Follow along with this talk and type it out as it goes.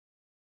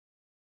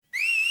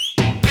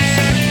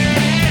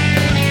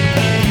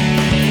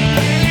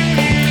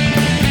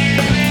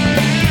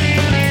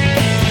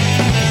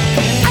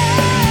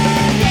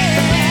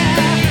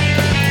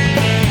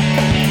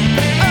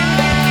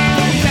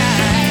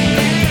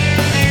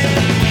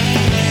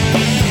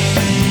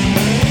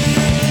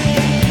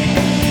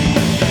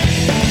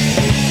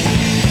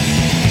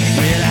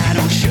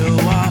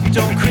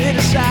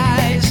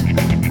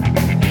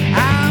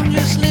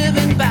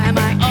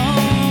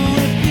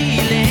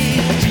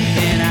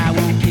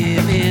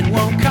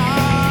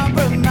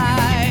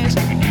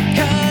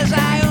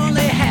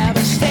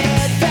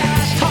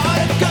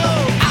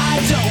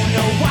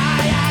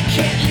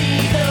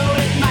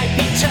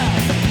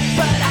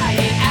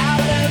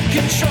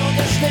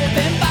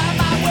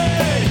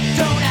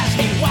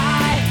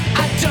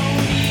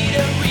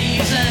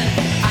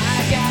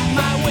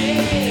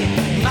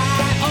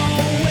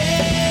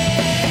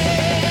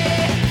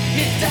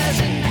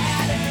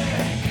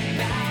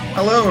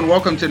and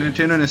welcome to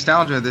Nintendo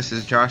Nostalgia. This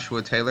is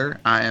Joshua Taylor.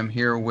 I am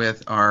here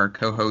with our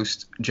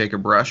co-host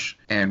Jacob Rush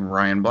and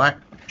Ryan Black.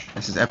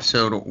 This is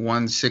episode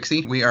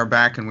 160. We are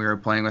back and we are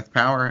playing with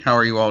power. How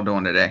are you all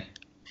doing today?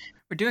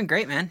 We're doing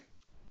great, man.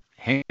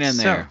 Hanging in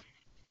there.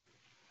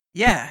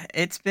 Yeah,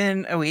 it's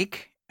been a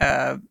week.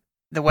 The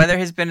weather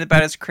has been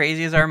about as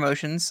crazy as our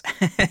emotions.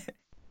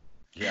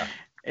 Yeah.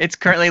 It's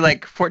currently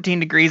like 14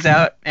 degrees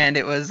out, and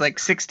it was like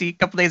 60 a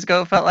couple days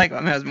ago. It felt like,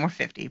 I mean, it was more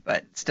 50,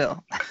 but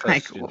still,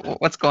 like,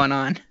 what's going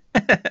on?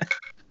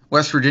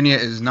 West Virginia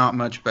is not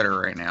much better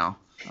right now.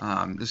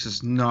 This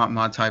is not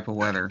my type of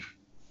weather,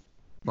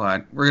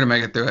 but we're going to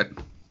make it through it.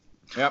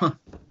 Yep.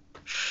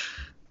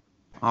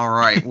 All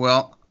right.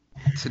 Well,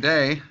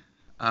 today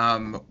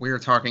we are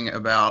talking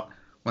about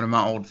one of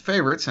my old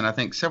favorites, and I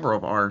think several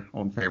of our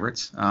old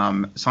favorites,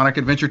 Sonic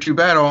Adventure 2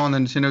 Battle on the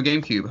Nintendo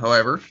GameCube.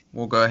 However,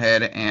 we'll go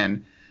ahead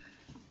and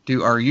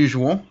do our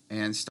usual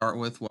and start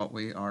with what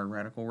we are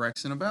Radical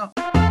Rexing about.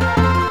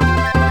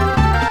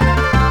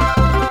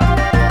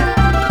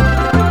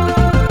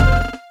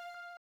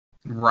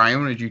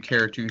 Ryan, would you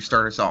care to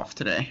start us off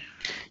today?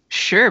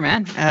 Sure,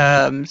 man.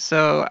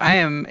 So I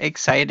am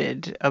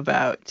excited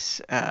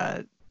about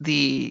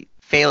the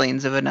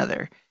failings of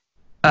another.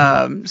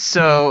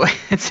 So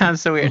it sounds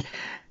so weird.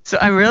 So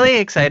I'm really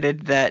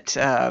excited that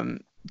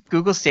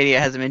Google Stadia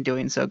hasn't been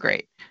doing so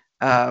great.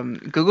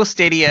 Google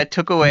Stadia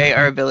took away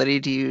our ability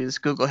to use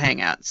Google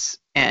Hangouts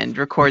and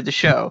record the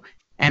show.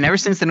 And ever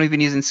since then, we've been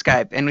using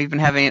Skype, and we've been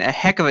having a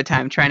heck of a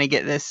time trying to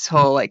get this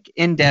whole like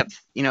in-depth,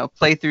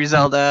 play through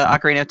Zelda,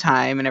 Ocarina of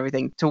Time, and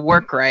everything to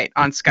work right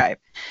on Skype.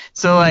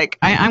 So like,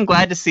 I'm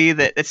glad to see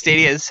that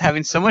Stadia is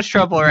having so much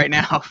trouble right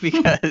now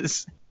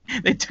because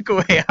they took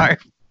away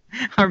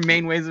our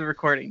main ways of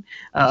recording.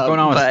 What's going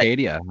on with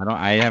Stadia?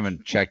 I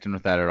haven't checked in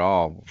with that at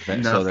all.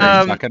 No. So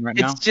they're sucking right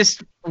now? It's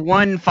just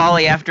one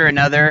folly after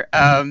another.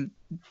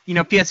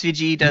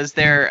 PSVG does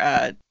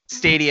their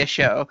Stadia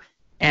show,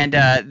 and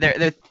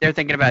they're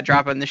thinking about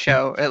dropping the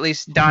show. At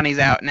least Donnie's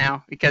out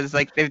now because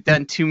like they've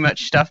done too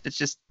much stuff that's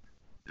just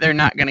they're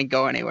not going to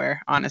go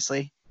anywhere.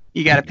 Honestly,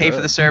 you got to pay for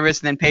the service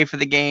and then pay for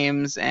the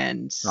games,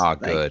 and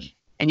good.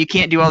 And you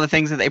can't do all the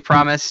things that they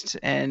promised,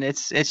 and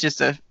it's just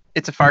a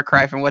far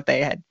cry from what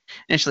they had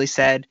initially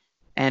said,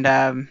 and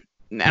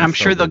I'm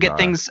sure they'll get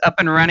things up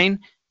and running.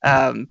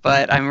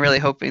 But I'm really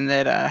hoping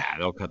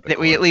that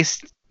we at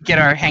least get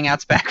our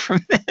Hangouts back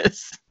from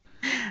this.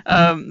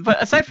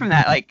 But aside from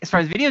that, like as far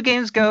as video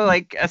games go,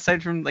 like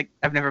aside from like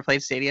I've never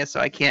played Stadia, so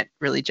I can't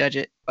really judge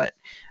it. But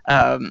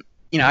I've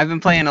been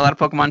playing a lot of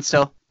Pokemon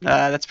still.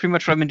 That's pretty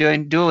much what I've been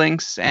doing. Duel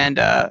Links and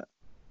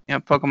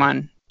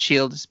Pokemon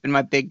Shield has been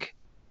my big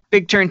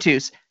turn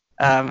twos.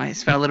 I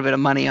spent a little bit of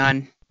money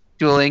on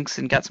Duel Links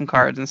and got some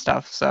cards and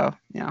stuff. So,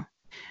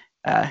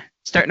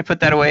 starting to put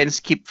that away and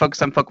just keep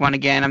focused on Pokemon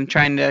again. I'm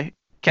trying to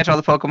catch all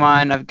the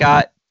Pokemon. I've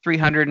got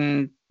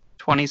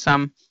 320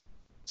 some.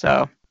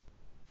 So,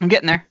 I'm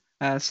getting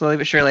there. Slowly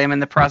but surely. I'm in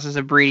the process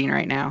of breeding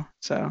right now.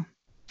 So,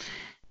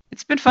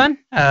 it's been fun.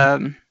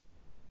 Other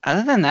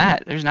than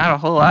that, there's not a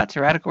whole lot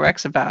to Radical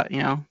Rex about.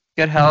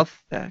 Good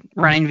health,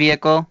 running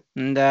vehicle,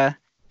 and,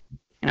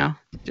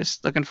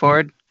 just looking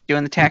forward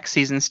doing the tax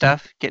season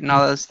stuff, getting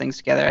all those things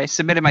together. I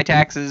submitted my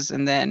taxes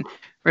and then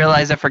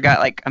realized I forgot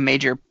like a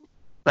major,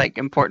 like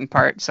important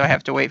part. So I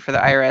have to wait for the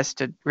IRS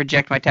to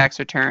reject my tax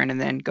return and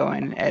then go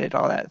in and edit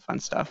all that fun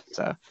stuff.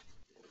 So,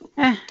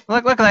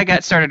 luckily I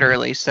got started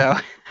early, so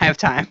I have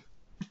time.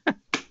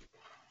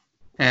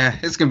 Yeah,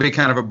 it's gonna be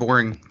kind of a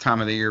boring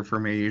time of the year for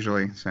me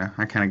usually, so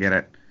I kind of get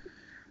it.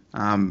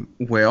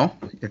 Well,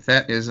 if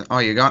that is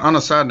all you got. On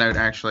a side note,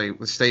 actually,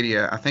 with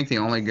Stadia, I think the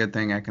only good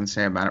thing I can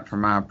say about it from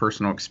my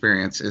personal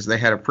experience is they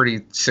had a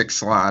pretty sick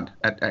slide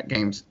at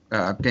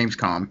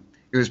Gamescom.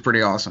 It was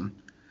pretty awesome,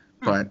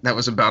 but that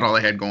was about all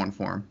they had going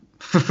for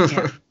them.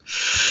 Yeah.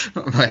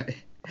 But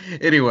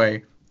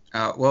anyway,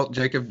 well,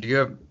 Jacob, do you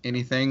have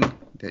anything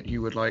that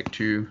you would like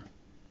to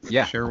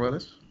share with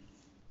us?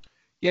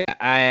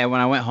 Yeah, when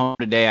I went home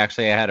today,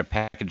 actually, I had a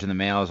package in the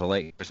mail as a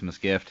late Christmas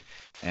gift,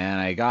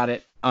 and I got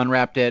it,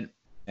 unwrapped it,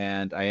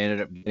 and I ended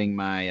up getting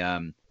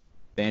my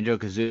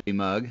Banjo-Kazooie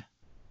mug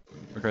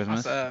for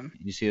Christmas. Awesome.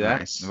 You see that?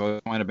 Nice. I've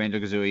always wanted a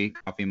Banjo-Kazooie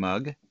coffee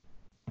mug,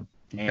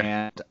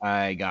 and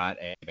I got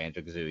a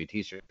Banjo-Kazooie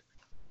t-shirt.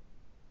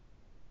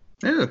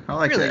 Ooh, I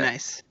like really that.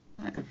 Nice.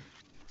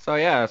 So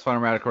yeah, that's what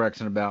I'm Radical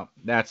Rexing about.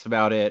 That's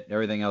about it.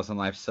 Everything else in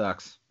life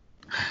sucks.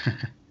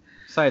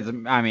 Besides,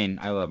 I mean,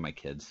 I love my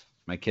kids.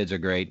 My kids are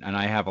great, and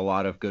I have a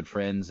lot of good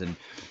friends and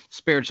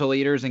spiritual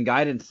leaders and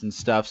guidance and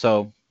stuff,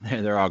 so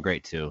they're all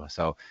great too.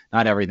 So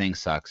not everything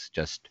sucks,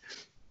 just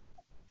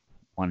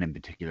one in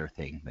particular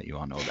thing that you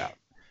all know about.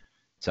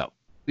 So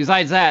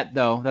besides that,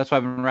 though, that's what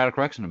I've been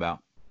Radical Rexing about.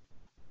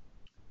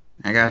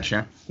 I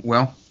gotcha.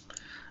 Well,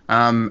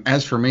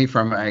 as for me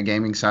from a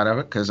gaming side of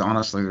it, because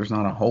honestly, there's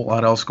not a whole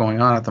lot else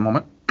going on at the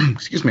moment.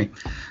 Excuse me.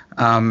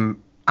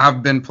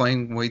 I've been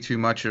playing way too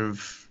much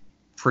of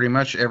pretty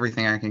much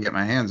everything I can get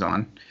my hands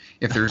on.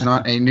 If there's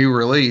not a new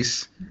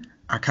release,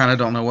 I kind of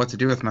don't know what to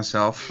do with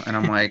myself. And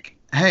I'm like,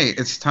 hey,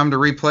 it's time to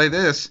replay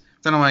this.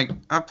 Then I'm like,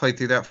 I've played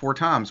through that 4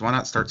 times. Why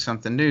not start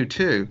something new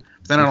too?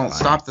 But then I don't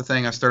stop the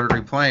thing I started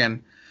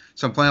replaying.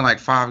 So I'm playing like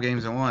 5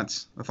 games at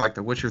once with like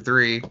The Witcher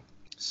 3,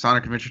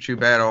 Sonic Adventure 2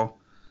 Battle,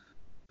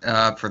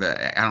 for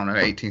the, I don't know,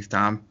 18th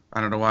time.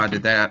 I don't know why I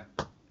did that.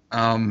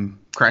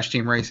 Crash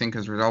Team Racing,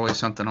 because there's always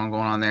something going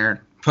on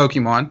there.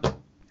 Pokemon.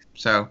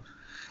 So,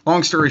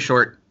 long story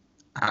short,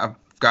 I've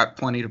got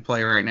plenty to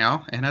play right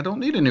now, and I don't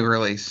need a new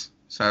release.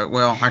 So,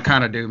 well, I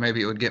kind of do.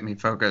 Maybe it would get me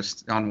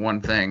focused on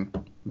one thing,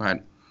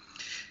 but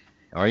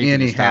or you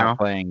can just stop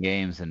playing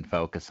games and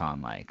focus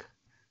on like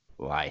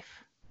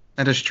life.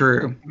 That is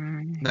true.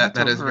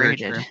 That is very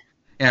true.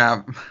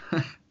 Yeah.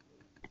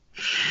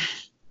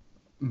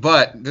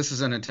 But this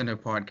is a Nintendo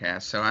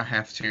podcast, so I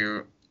have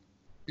to,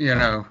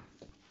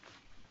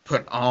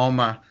 put all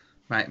my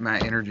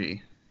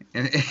energy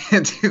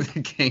into the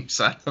game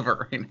side of it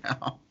right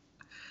now.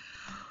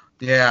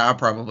 Yeah, I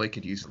probably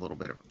could use a little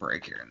bit of a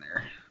break here and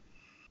there.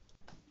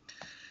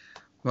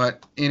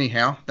 But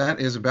anyhow, that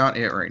is about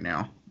it right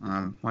now.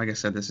 Like I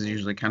said, this is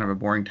usually kind of a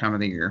boring time of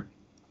the year.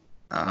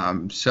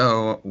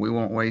 So we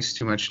won't waste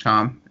too much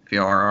time, if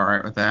you are all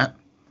right with that,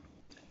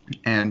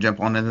 and jump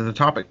on into the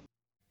topic.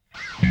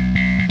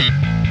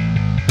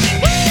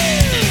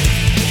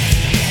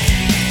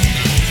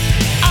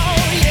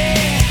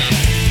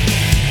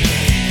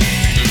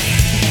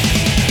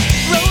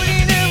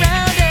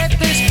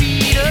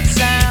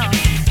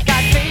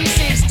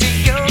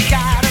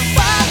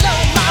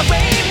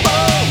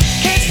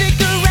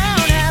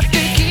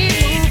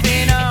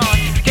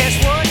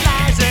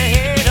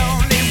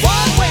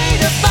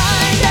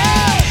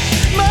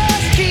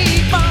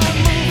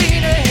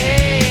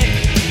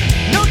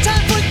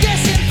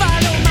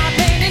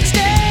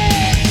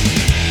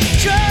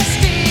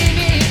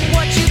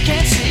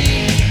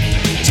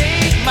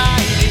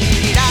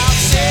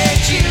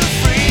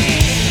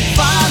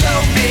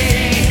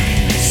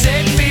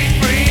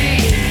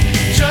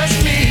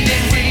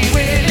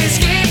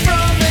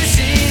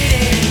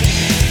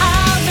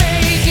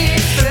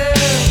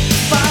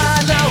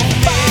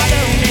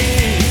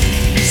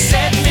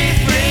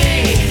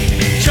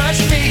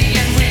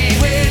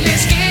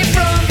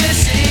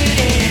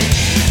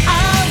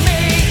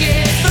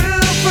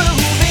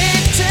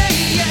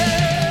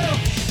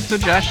 So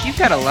Josh, you've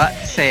got a lot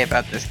to say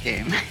about this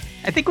game.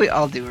 I think we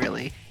all do,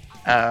 really.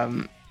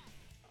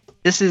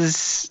 This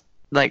is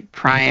like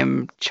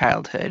prime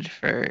childhood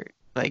for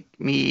like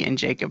me and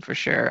Jacob for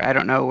sure. I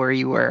don't know where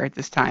you were at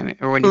this time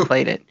or when you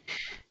played it.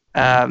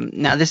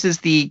 Now this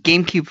is the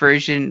GameCube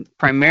version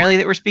primarily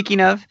that we're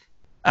speaking of,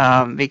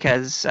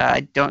 because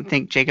I don't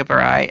think Jacob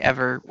or I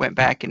ever went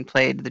back and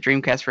played the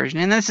Dreamcast version.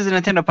 And this is a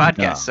Nintendo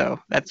podcast, so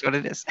that's what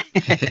it is.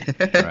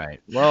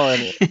 Right. Well,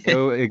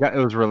 it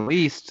was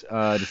released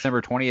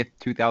December 20th,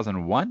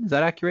 2001. Is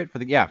that accurate for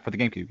the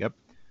GameCube? Yep.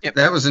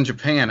 That was in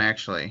Japan,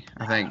 actually,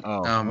 I think.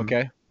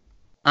 Okay.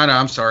 I know.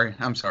 I'm sorry.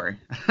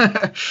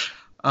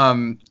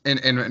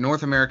 In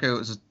North America, it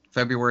was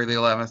February the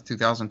 11th,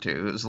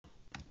 2002.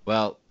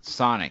 Well,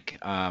 Sonic.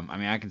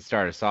 I can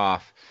start us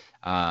off.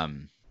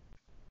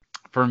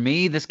 For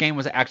me, this game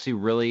was actually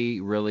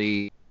really,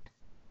 really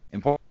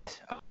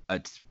important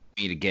to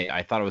me to get.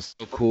 I thought it was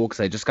so cool because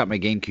I just got my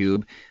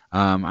GameCube,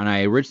 and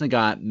I originally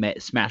got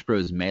Smash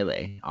Bros.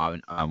 Melee I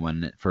got my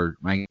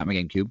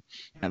GameCube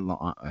at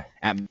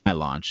my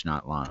launch,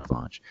 not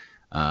launch.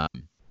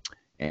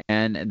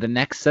 And the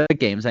next set of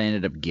games I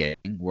ended up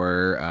getting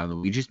were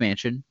Luigi's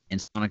Mansion and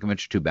Sonic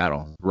Adventure 2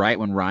 Battle. Right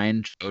when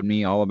Ryan showed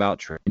me all about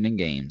trading in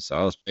games, so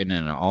I was trading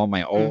in all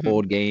my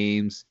old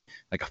games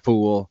like a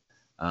fool.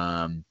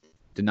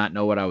 Did not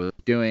know what I was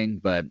doing,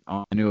 but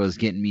all I knew was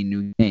getting me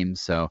new games.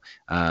 So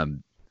I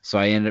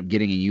ended up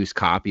getting a used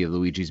copy of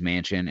Luigi's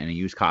Mansion and a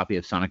used copy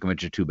of Sonic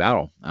Adventure 2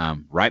 Battle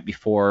right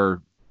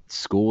before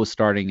school was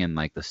starting in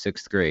like the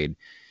 6th grade.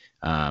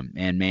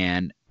 And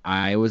man,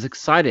 I was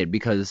excited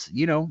because,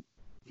 you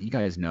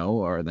guys know,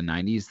 or the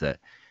 90s, that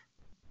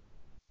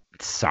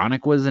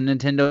Sonic was a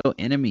Nintendo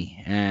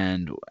enemy.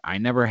 And I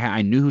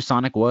knew who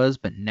Sonic was,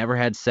 but never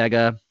had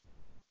Sega.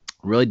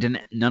 Really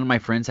didn't. None of my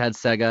friends had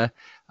Sega.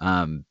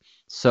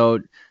 So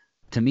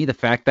to me, the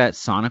fact that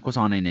Sonic was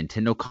on a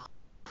Nintendo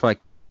for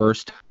like the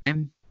first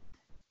time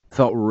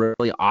felt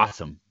really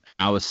awesome.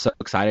 I was so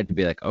excited to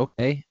be like,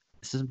 okay,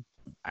 this is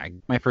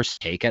my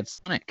first take at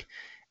Sonic,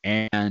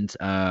 and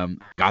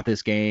got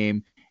this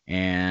game,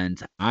 and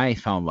I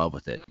fell in love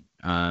with it.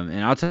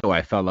 And I'll tell you why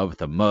I fell in love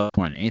with it most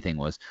more than anything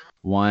was,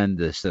 one,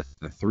 the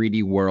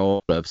 3D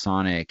world of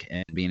Sonic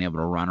and being able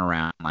to run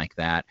around like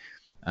that,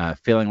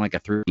 feeling like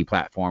a 3D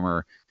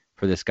platformer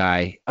for this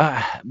guy,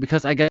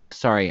 because I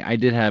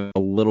did have a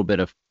little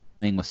bit of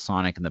thing with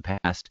Sonic in the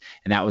past,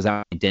 and that was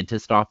at my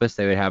dentist office.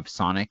 They would have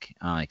Sonic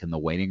like in the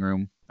waiting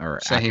room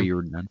or after you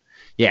were done.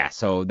 Yeah,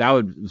 so that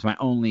was my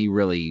only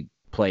really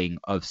playing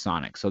of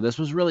Sonic. So this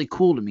was really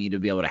cool to me to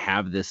be able to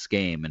have this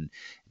game and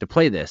to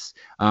play this.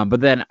 But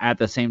then at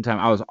the same time,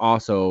 I was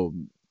also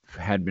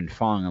had been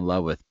falling in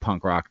love with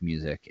punk rock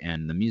music,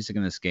 and the music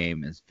in this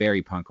game is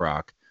very punk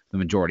rock, the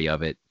majority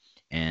of it,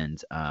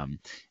 and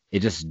it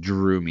just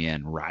drew me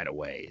in right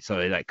away. So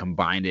it like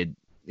combined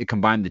it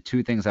combined the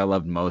two things I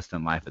loved most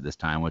in life at this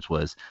time, which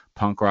was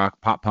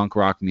pop punk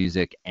rock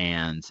music,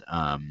 and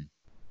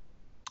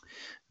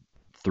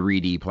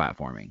 3D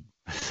platforming.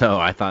 So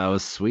I thought that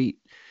was sweet.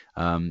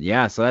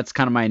 Yeah, so that's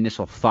kind of my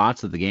initial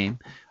thoughts of the game.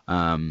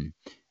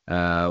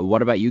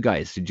 What about you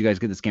guys? Did you guys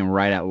get this game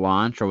right at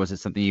launch, or was it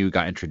something you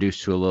got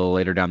introduced to a little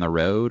later down the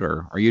road,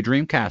 or are you a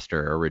Dreamcaster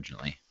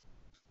originally?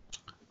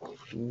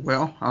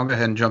 Well, I'll go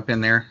ahead and jump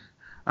in there.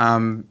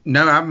 No,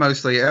 I'm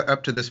mostly,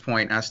 up to this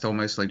point, I still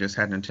mostly just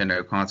had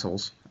Nintendo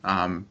consoles.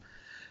 Gosh,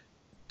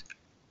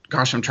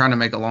 I'm trying to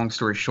make a long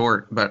story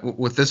short, but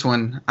with this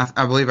one,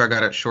 I believe I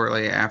got it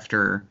shortly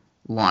after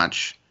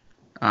launch.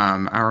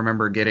 I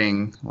remember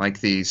getting like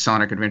the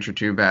Sonic Adventure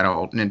 2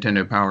 Battle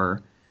Nintendo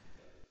Power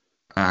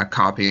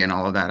copy and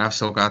all of that. I've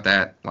still got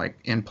that like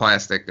in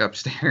plastic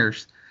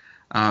upstairs.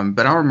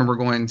 But I remember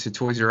going to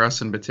Toys R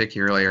Us in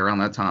particularly around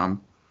that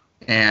time,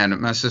 and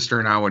my sister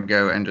and I would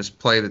go and just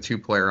play the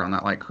 2-player on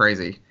that like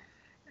crazy.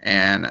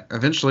 And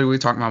eventually we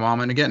talked my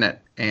mom into getting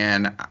it,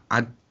 and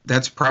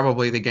that's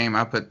probably the game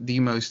I put the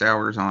most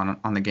hours on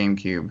the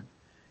GameCube,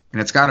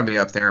 and it's got to be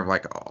up there of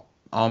like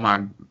all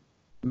my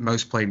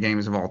most played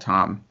games of all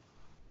time.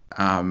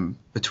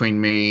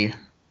 Between me,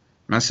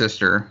 my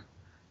sister,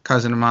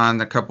 cousin of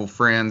mine, a couple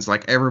friends,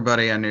 like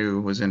everybody I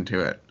knew was into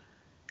it.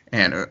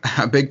 And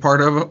a big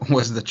part of it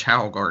was the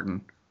Chow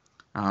Garden,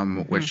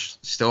 which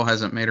still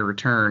hasn't made a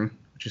return,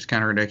 which is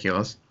kind of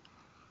ridiculous.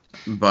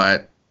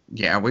 But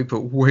yeah, we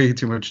put way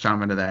too much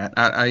time into that.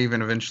 I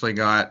even eventually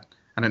got,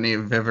 I don't know if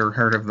you've ever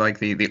heard of like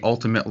the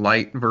Ultimate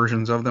Light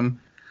versions of them.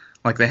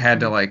 Like they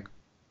had to like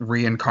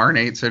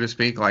reincarnate, so to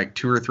speak, like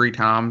 2 or 3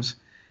 times,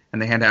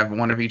 and they had to have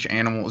one of each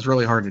animal. It was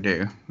really hard to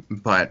do,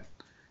 but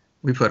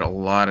we put a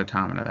lot of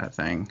time into that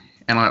thing.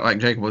 And like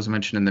Jacob was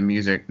mentioning the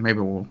music, maybe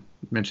we'll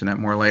mention that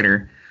more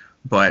later,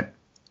 but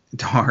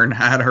darn,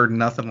 I had heard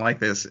nothing like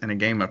this in a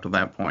game up to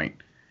that point.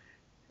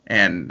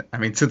 And I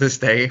mean, to this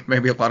day,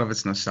 maybe a lot of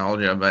it's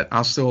nostalgia, but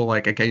I'll still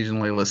like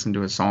occasionally listen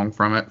to a song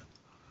from it.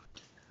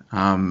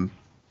 I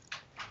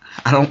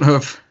don't know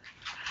if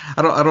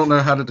I don't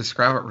know how to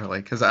describe it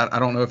really, because I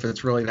don't know if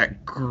it's really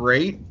that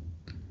great.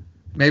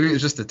 Maybe it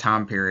was just the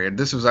time period.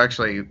 This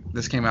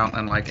came out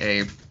in like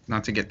a,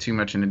 not to get too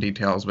much into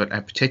details, but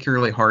a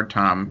particularly hard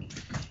time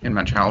in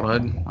my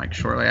childhood, like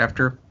shortly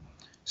after.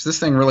 So this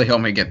thing really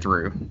helped me get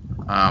through.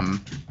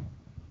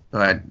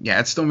 But yeah,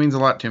 it still means a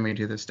lot to me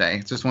to this day.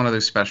 It's just one of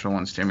those special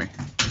ones to me.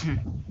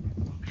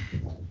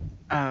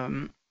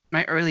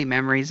 My early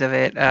memories of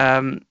it, I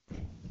don't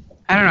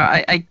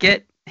know. I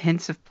get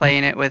hints of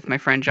playing it with my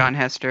friend John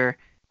Hester,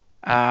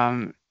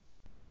 and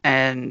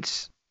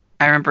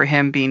I remember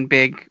him being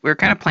big. We were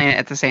kind of playing it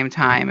at the same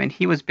time, and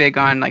he was big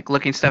on like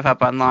looking stuff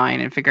up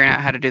online and figuring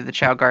out how to do the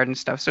Chow Garden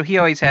stuff. So he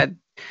always had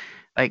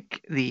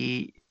like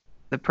the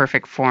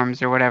perfect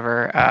forms or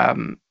whatever.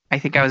 I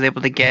think I was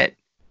able to get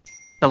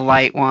the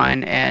light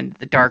one and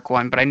the dark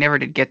one, but I never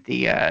did get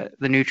the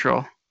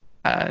neutral.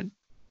 And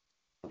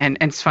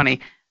it's funny.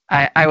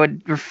 I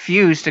would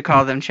refuse to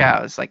call them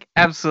chows. Like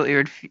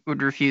absolutely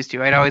would refuse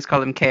to. I'd always call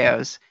them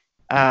KOs.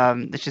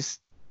 It's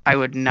just I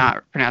would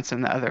not pronounce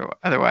them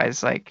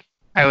otherwise. Like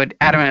I would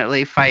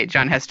adamantly fight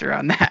John Hester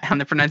on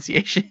the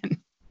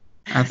pronunciation.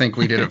 I think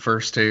we did it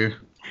first too.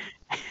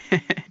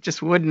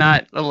 Just would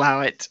not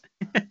allow it.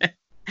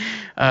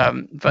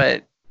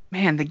 But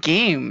man, the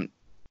game,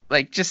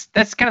 like just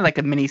that's kind of like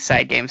a mini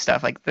side game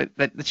stuff, like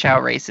the Chow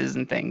races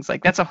and things.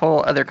 Like that's a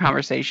whole other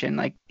conversation,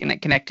 like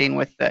connecting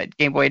with the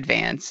Game Boy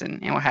Advance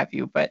and what have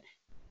you. But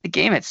the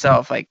game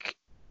itself, like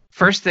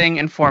first thing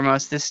and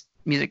foremost, this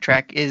music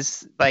track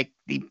is like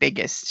the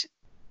biggest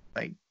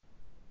like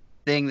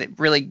thing that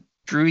really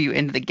drew you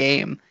into the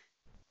game.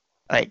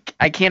 Like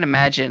I can't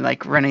imagine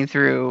like running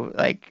through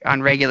like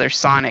on regular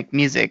Sonic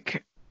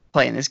music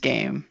playing this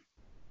game.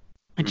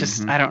 It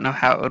just I don't know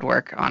how it would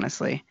work,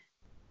 honestly.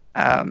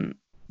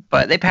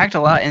 But they packed a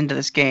lot into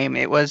this game.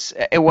 It was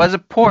a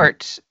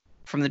port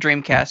from the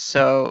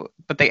Dreamcast,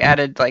 but they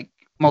added like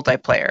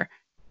multiplayer.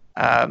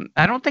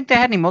 I don't think they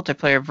had any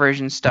multiplayer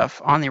version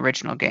stuff on the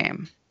original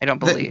game. I don't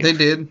believe they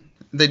did.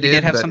 They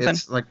did have but something?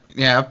 It's like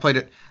I played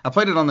it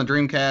on the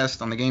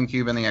Dreamcast, on the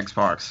GameCube, and the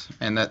Xbox.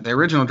 And the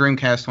original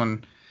Dreamcast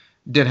one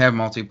did have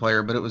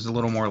multiplayer, but it was a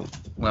little more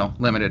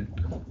limited.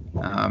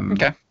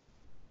 Okay.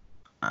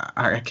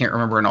 I can't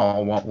remember in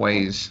all what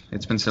ways.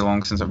 It's been so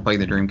long since I've played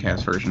the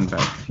Dreamcast version,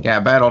 but yeah,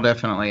 Battle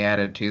definitely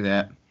added to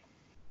that.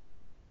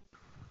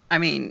 I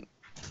mean,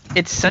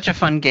 it's such a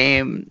fun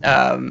game,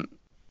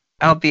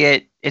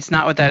 albeit it's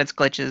not without its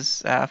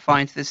glitches.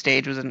 Falling through the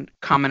stage was a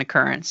common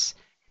occurrence,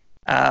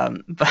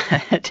 but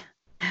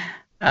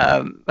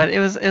it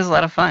was a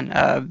lot of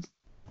fun.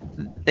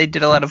 They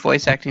did a lot of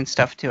voice acting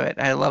stuff to it.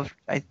 I love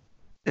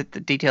the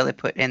detail they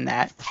put in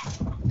that.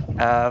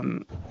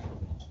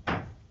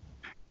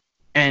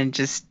 And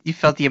just you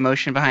felt the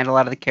emotion behind a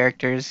lot of the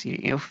characters.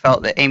 You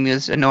felt that Amy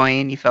was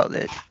annoying. You felt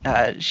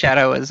that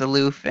Shadow was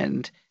aloof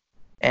and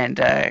kind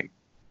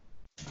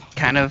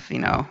of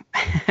a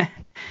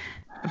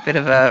bit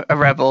of a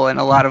rebel in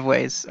a lot of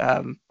ways,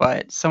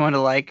 but someone to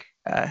like,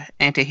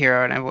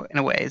 anti-hero in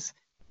a ways.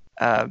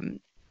 Um,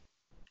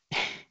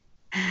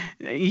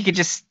 you could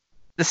just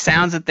the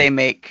sounds that they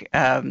make.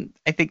 I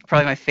think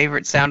probably my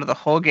favorite sound of the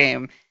whole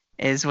game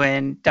is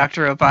when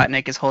Dr.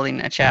 Robotnik is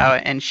holding a chow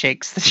and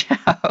shakes the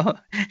chow.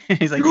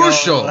 He's like,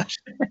 Crucial. "Yo."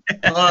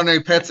 Oh, no, he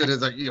pets it.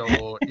 It's like,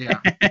 yo, yeah.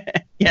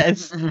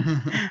 Yes,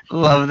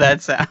 love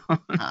that sound.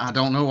 I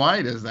don't know why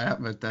he does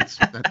that, but that's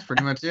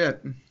pretty much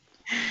it.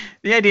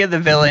 The idea of the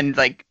villain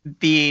like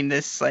being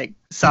this like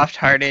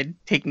soft-hearted,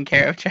 taking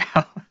care of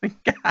chow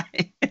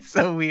guy. It's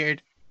so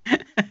weird.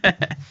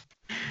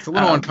 It's a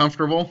little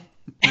uncomfortable.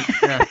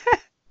 Yeah.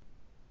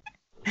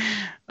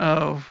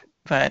 Oh,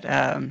 but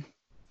a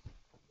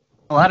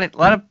lot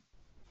of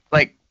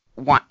like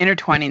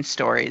intertwining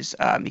stories.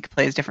 You could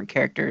play as different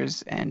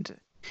characters, and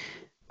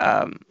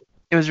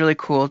it was really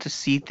cool to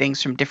see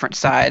things from different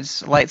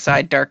sides, light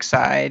side, dark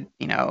side,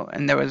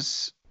 and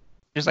there's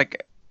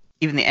like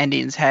even the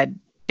endings had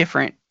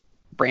different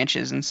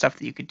branches and stuff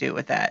that you could do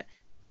with that.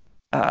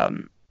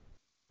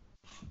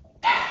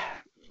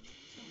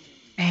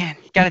 Man,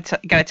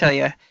 gotta tell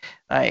you,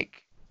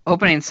 like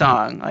opening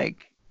song,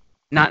 like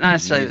not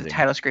necessarily the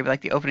title screen, but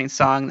like the opening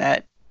song,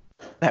 that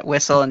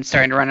whistle and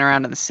starting to run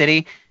around in the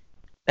city,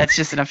 that's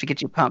just enough to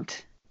get you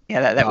pumped.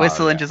 Yeah, that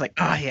whistle and just like,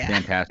 oh yeah,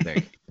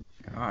 fantastic.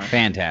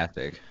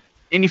 Fantastic.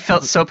 And you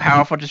felt so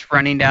powerful just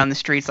running down the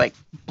streets, like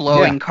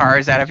blowing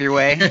cars out of your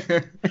way.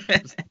 Felt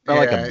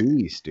like a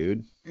beast,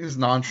 dude. It was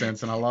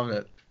nonsense, and I love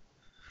it.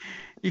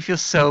 You feel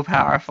so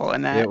powerful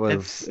in that. It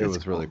was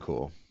really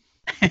cool.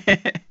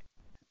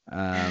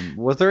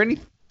 Was there any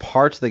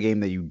parts of the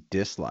game that you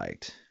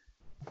disliked?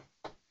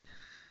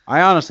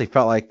 I honestly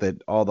felt like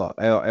that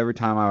every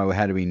time I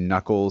had to be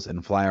Knuckles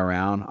and fly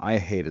around, I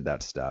hated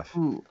that stuff.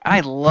 Ooh, I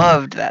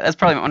loved that. That's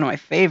probably one of my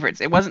favorites.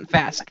 It wasn't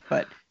fast,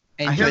 but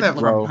I hear that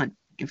little hunt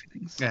for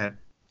things. Yeah.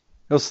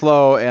 It was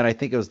slow, and I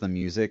think it was the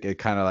music. It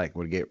kind of like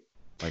would get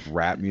like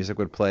rap music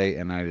would play,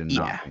 and I did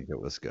not think it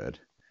was good.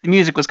 The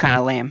music was kind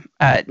of lame.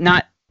 I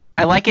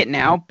like it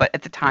now, but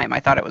at the time I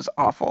thought it was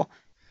awful.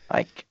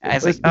 Like I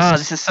was like, oh,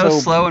 this is so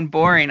slow and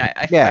boring.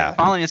 I'm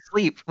falling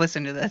asleep.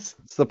 Listen to this.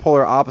 It's the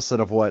polar opposite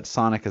of what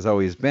Sonic has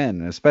always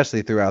been,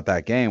 especially throughout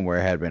that game where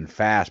it had been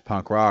fast,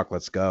 punk rock,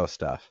 let's go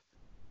stuff.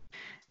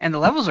 And the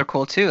levels are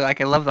cool too.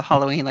 Like I love the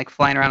Halloween, like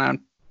flying around on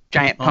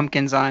giant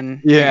pumpkins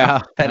on.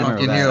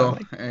 Pumpkin Hill.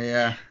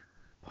 Yeah.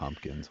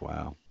 Pumpkins.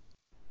 Wow.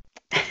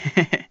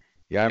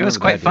 Yeah, it was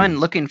quite fun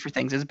looking for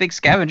things. It was a big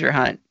scavenger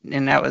hunt,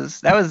 and it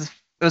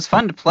was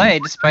fun to play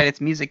despite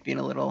its music being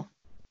a little.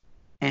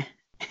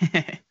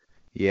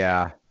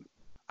 Yeah.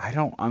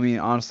 I mean,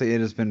 honestly,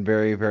 it has been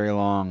very, very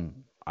long.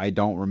 I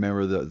don't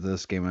remember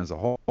this game as a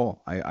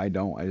whole. I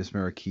don't. I just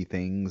remember key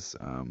things,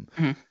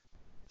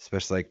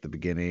 especially like the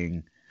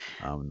beginning,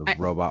 the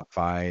robot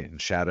fight and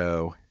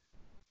Shadow.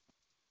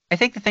 I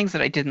think the things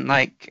that I didn't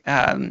like,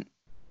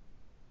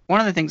 one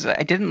of the things that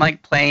I didn't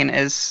like playing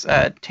as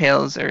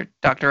Tails or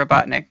Dr.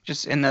 Robotnik,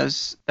 just in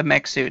the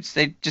mech suits.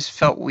 They just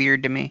felt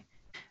weird to me.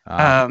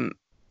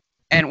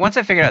 And once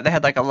I figured out they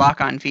had like a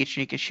lock-on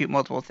feature, you could shoot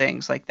multiple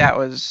things. Like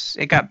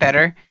it got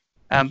better,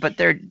 but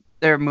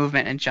their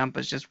movement and jump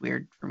was just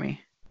weird for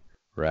me.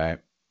 Right.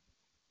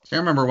 See, I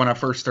remember when I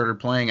first started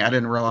playing, I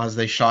didn't realize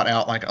they shot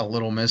out like a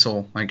little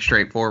missile, like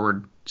straight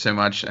forward, so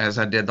much as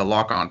I did the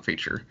lock-on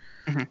feature.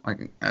 Mm-hmm.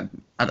 Like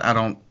I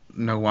don't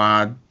know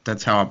why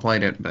that's how I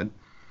played it, but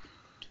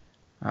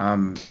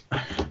I've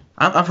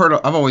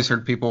always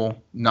heard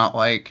people not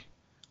like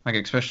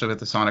especially with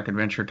the Sonic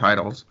Adventure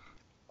titles,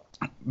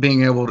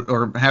 being able to,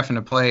 or having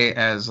to play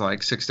as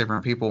like 6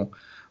 different people,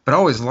 but I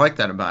always liked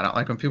that about it.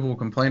 Like when people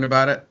complain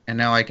about it, and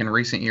now like in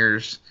recent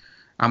years,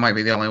 I might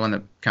be the only one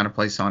that kind of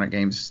plays Sonic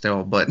games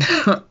still, but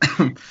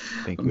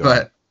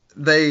but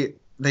they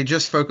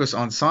just focus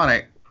on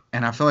Sonic,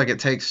 and I feel like it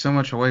takes so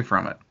much away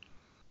from it.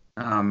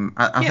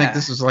 I think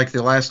this is like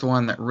the last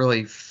one that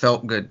really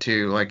felt good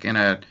too, like in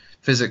a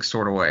physics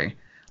sort of way.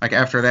 Like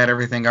after that,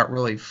 everything got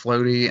really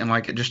floaty, and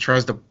like it just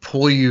tries to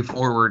pull you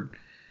forward.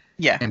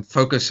 Yeah. And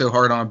focus so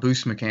hard on a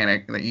boost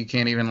mechanic that you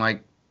can't even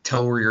like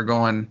tell where you're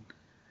going.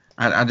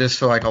 I just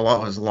feel like a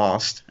lot was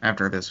lost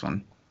after this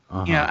one.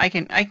 Uh-huh. I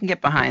can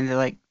get behind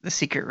the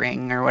secret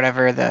ring or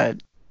whatever,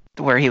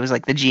 where he was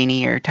like the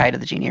genie or tied to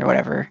the genie or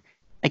whatever.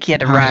 Like he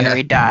had to run or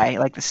he'd die.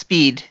 Like the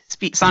speed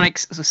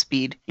Sonic's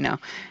speed,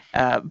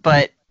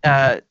 but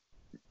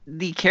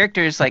the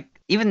characters, like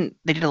even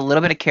they did a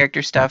little bit of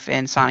character stuff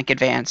in Sonic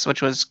Advance,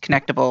 which was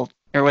connectable,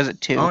 or was it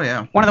 2? Oh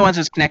yeah. One of the ones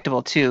was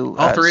connectable to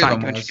all 3 Sonic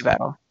of them Adventure 2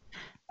 Battle.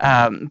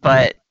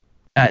 But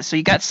so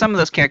you got some of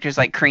those characters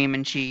like Cream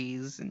and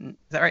Cheese, and is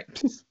that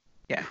right?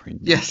 Yeah.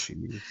 Yes.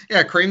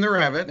 Yeah, Cream the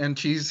rabbit and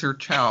Cheese her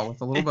chow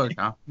with a little bow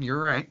tie.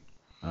 You're right.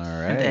 All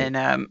right. And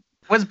then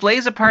was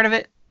Blaze a part of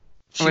it?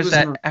 She was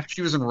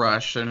in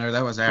Rush, and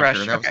that was after.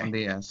 Rush, that was on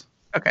DS.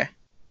 Okay.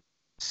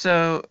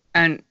 So,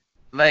 and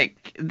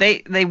like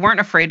they weren't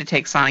afraid to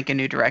take Sonic in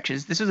new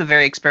directions. This was a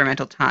very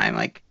experimental time.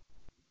 Like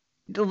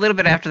a little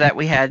bit after that,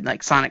 we had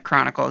like Sonic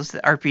Chronicles,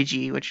 the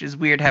RPG, which is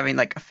weird having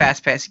like a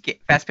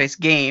fast-paced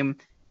game,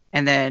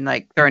 and then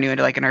like throwing you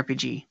into like an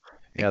RPG,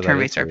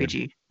 turn-based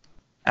RPG.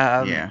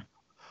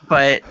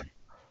 But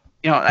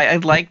I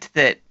liked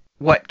that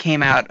what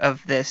came out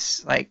of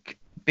this like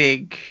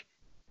big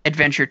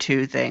Adventure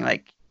 2 thing.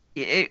 Like,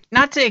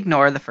 not to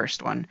ignore the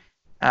first one.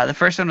 The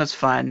first one was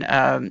fun.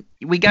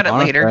 We got it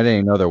Honestly, later. I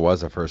didn't know there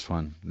was a first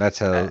one. That's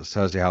how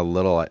tells you how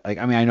little. I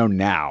mean, I know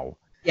now.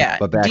 Yeah,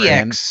 But back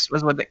DX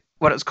was what it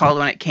was called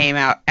when it came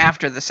out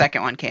after the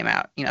second one came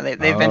out. They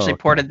eventually okay.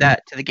 ported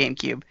that to the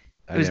GameCube.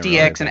 I It was didn't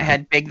realize DX and it that.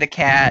 had Big the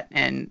Cat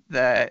and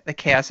the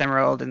Chaos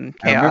Emerald and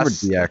I remember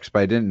Chaos. DX, but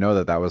I didn't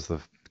know that was the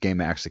game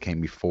that actually came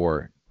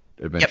before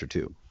Adventure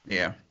 2.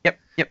 Yeah. Yep,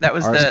 that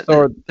was Alright,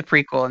 so the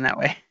prequel in that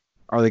way.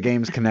 are the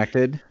games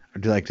connected? Or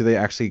do they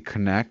actually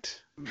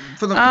connect?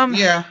 For the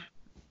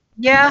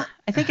Yeah,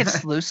 I think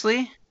it's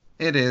loosely.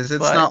 it is. It's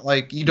But- not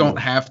like you don't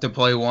have to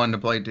play 1 to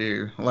play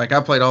 2. Like I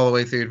played all the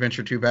way through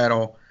Adventure 2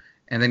 Battle,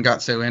 and then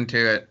got so into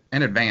it.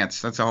 And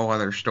Advance, that's a whole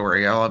other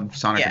story. I love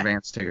Sonic Yeah.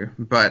 Advance too,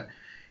 but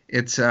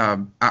it's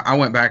I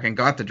went back and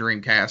got the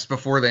Dreamcast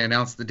before they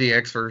announced the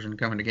DX version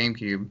coming to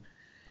GameCube,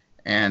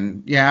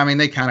 and yeah, I mean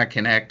they kind of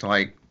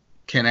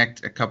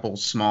connect a couple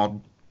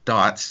small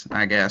dots,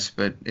 I guess,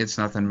 but it's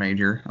nothing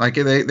major. Like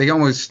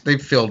they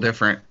feel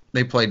different.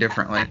 They play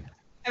differently.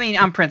 I mean,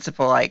 on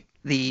principle, like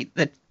the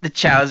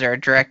Chows are a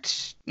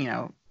direct,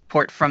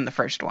 port from the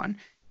first one.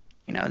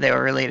 They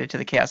were related to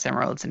the Chaos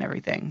Emeralds and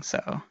everything.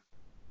 So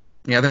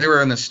Yeah, they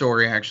were in the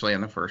story actually in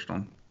the first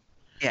one.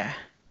 yeah.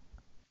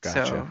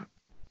 Gotcha. So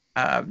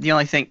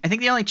I think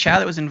the only Chow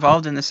that was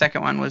involved in the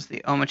second one was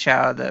the Oma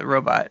Chow, the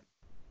robot.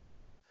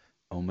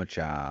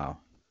 Omachow.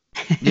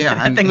 Yeah,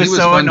 that and thing he was was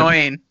so fun to-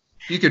 annoying.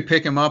 You could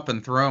pick him up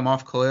and throw him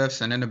off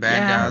cliffs and into bad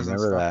Yeah. I guys and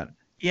remember stuff.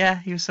 Yeah,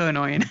 he was so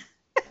annoying.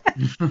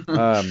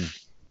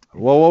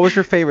 Well, what was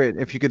your favorite?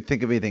 If you could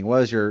think of anything, what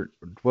was your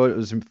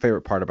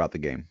favorite part about the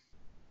game?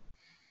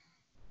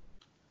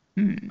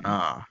 Do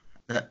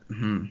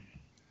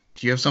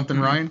you have something,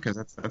 Ryan? Because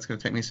that's gonna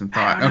take me some I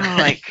thought. don't know,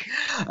 Okay. like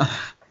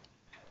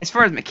as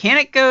far as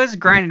mechanic goes,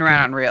 grinding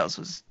around on rails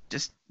was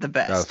just the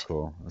best. That was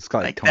cool. It's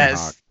called Like Tony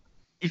Hawk.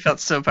 you felt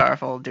so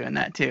powerful doing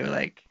that too.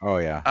 Like Oh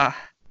yeah.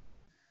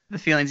 the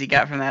feelings you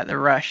got from that, the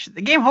rush.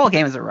 The whole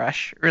game is a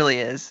rush, it really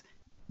is.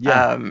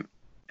 Yeah.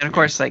 And of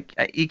course, like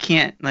you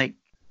can't like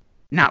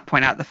not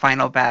point out the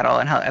final battle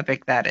and how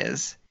epic that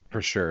is.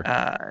 For sure.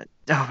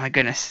 Oh my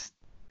goodness,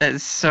 that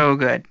is so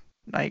good.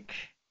 Like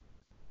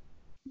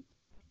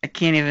I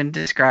can't even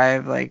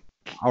describe. Like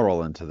I'll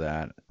roll into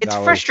that. it's That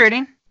was-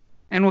 frustrating,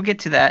 and we'll get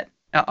to that.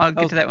 I'll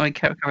get was- to that when we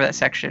cover that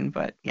section.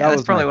 But yeah, that that's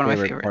was probably my one of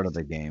my favorite part favorites.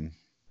 of the game.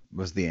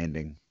 Was the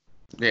ending.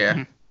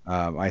 Yeah.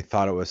 I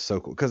thought it was so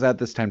cool because at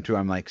this time too,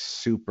 I'm like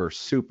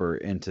super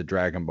into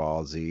Dragon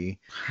Ball Z.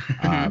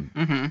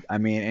 hmm I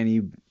mean,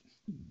 and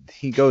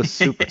he goes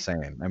Super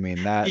Saiyan. I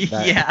mean that.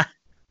 Yeah.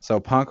 So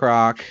punk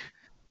rock,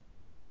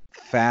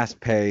 fast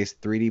paced,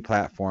 3D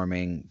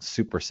platforming,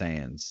 Super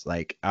Saiyans.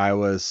 Like I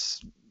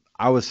was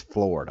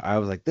floored. I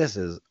was like, this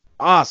is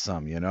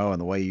awesome,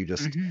 and the way you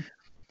just Mhm.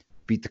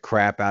 beat the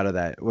crap out of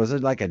that. Was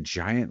it like a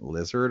giant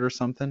lizard or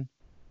something?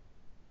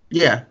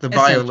 Yeah, the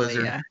bio Essentially,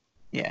 lizard. Yeah.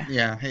 Yeah.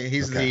 Yeah,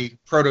 he's Okay. the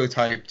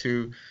prototype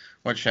to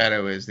what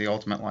Shadow is, the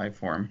ultimate life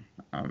form.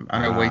 I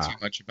know way Ah. too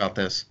much about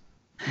this,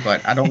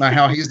 but I don't know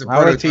how he's the I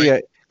would tell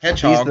prototype. you,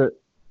 Hedgehog.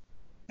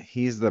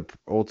 he's the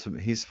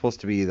ultimate. He's supposed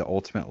to be the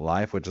ultimate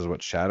life, which is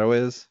what Shadow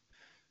is.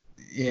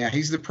 Yeah,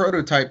 he's the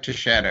prototype to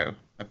Shadow,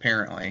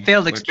 apparently.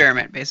 Failed which-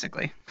 experiment,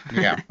 basically.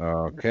 Yeah.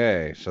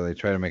 Okay, so they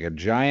try to make a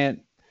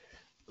giant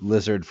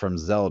lizard from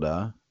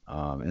Zelda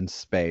in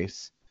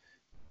space.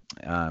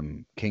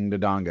 King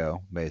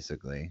Dodongo,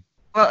 basically.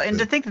 Well, and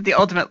to think that the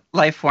ultimate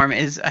life form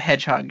is a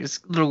hedgehog is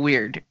a little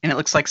weird, and it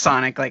looks like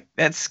Sonic. Like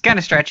that's kind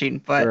of stretching,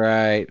 but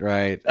Right.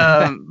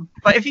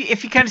 but if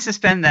you kind of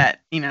suspend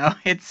that,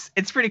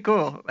 it's pretty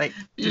cool. Like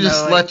You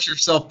just like, let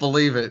yourself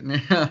believe it.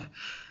 Yeah.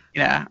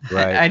 yeah.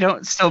 Right. I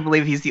don't still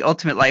believe he's the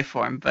ultimate life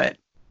form, but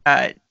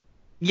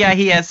yeah,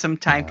 he has some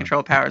time Yeah.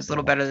 control powers, a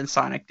little better than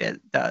Sonic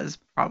does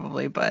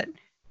probably, but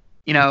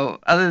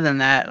other than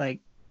that, like,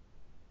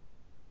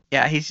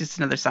 yeah, he's just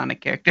another Sonic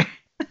character.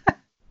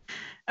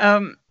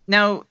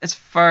 Now, as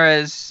far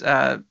as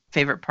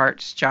favorite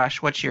parts,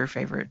 Josh, what's your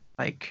favorite?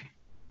 Like,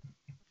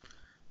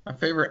 My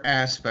favorite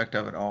aspect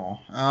of it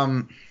all.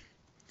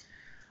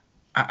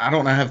 I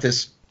don't know if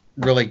this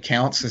really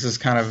counts. This is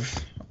kind of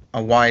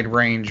a wide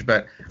range,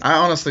 but I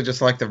honestly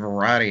just like the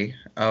variety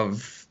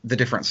of the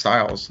different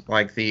styles,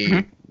 like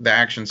the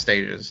action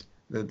stages,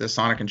 the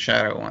Sonic and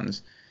Shadow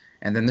ones,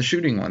 and then the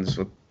shooting ones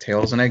with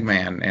Tails and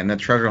Eggman, and the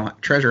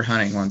treasure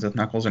hunting ones with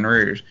Knuckles and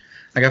Rouge.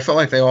 Like I felt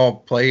like they all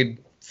played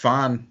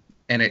fun,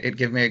 and it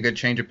gave me a good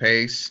change of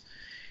pace.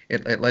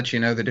 It lets you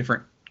know the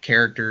different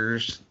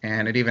characters,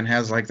 and it even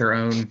has like their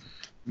own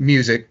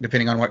music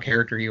depending on what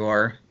character you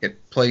are.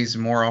 It plays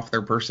more off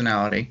their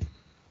personality.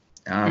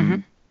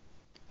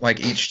 Like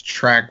each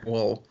track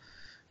will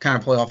kind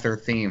of play off their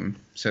theme,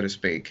 so to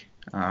speak,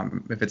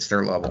 if it's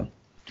their level.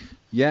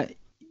 Yeah,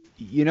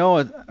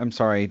 I'm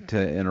sorry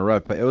to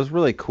interrupt, but it was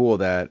really cool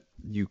that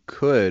you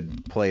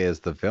could play as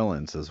the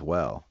villains as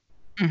well.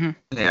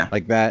 Yeah.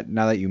 Like that,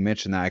 now that you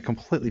mentioned that, I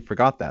completely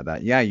forgot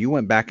that. Yeah, you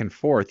went back and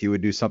forth. You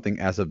would do something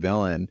as a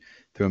villain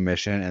do a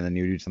mission, and then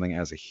you do something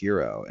as a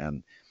hero.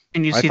 And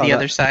you I see thought the that-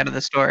 other side of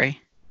the story.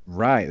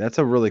 Right, that's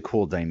a really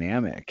cool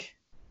dynamic.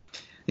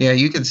 Yeah,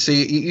 you could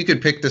see, you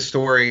could pick the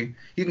story.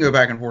 You can go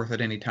back and forth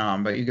at any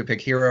time, but you could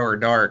pick hero or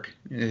dark,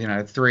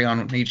 3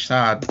 on each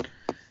side,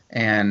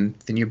 and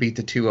then you beat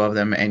the 2 of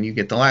them and you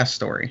get the last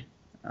story.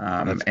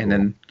 That's and cool.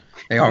 then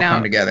they all Now-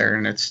 come together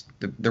and it's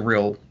the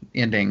real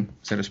ending,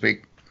 so to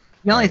speak.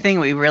 The only Right. thing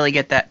we really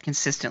get that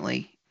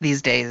consistently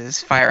these days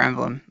is Fire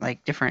Emblem,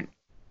 like different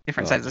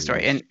Oh, sides of the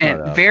story, geez. and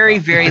Shut up. very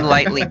very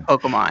lightly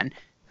Pokemon.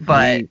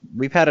 But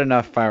We've had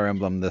enough Fire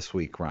Emblem this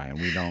week, Ryan.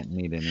 We don't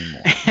need any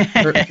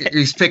more.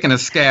 He's picking a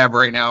scab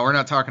right now. We're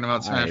not talking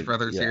about Smash I-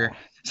 Brothers yeah, here.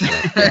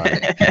 that's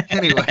right.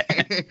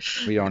 Anyway.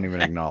 We don't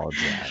even acknowledge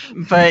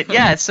that. but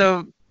yeah,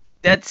 so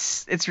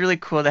it's really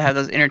cool to have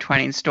those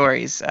intertwining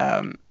stories,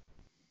 and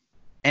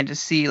to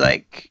see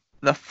like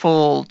the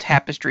full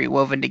tapestry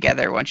woven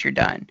together once you're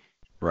done.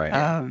 Right.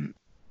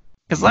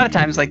 Because a lot of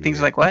times like things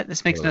are like, what,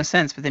 this makes no Totally.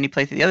 sense, but then you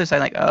play through the other side,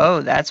 like,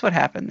 oh, that's what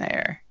happened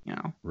there, you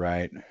know.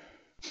 Right.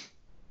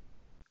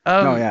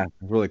 Um, No, yeah,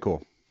 really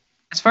cool.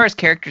 As far as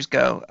characters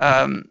go,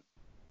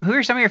 who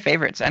are some of your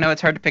favorites? I know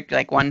it's hard to pick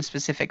like one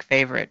specific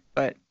favorite,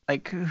 but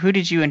like who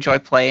did you enjoy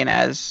playing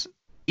as,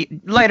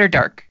 light or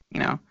dark? You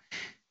know.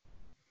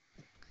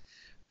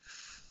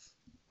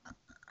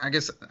 I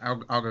guess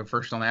I'll go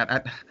first on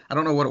that. I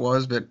don't know what it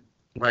was, but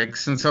like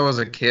since I was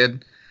a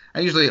kid, I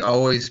usually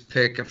always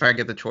pick, if I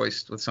get the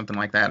choice with something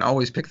like that, I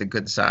always pick the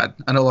good side.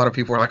 I know a lot of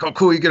people are like, oh,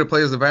 cool, you get to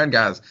play as the bad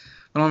guys.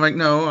 But I'm like,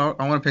 no,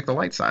 I want to pick the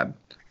light side.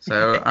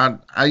 So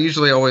I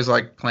usually always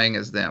like playing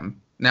as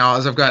them. Now,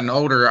 as I've gotten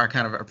older, I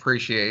kind of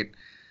appreciate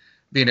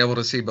being able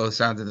to see both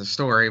sides of the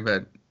story.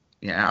 But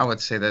yeah, I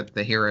would say that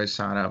the hero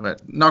side of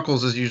it.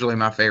 Knuckles is usually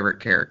my favorite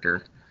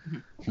character.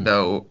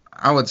 Though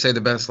I would say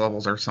the best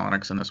levels are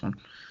Sonic's in this one.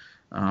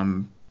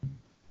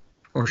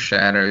 Or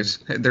Shadow's.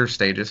 They're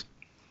stages.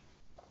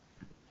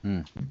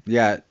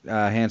 Yeah,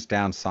 hands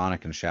down,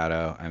 Sonic and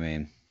Shadow. I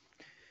mean,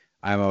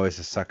 I'm always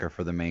a sucker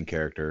for the main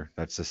character.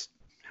 That's just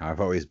how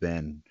I've always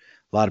been.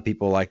 A lot of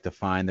people like to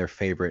find their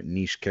favorite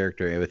niche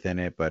character within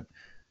it, but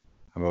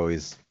I've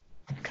always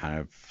kind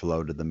of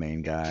flowed to the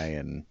main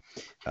guy.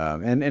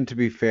 And to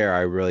be fair,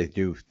 I really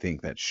do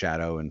think that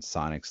Shadow and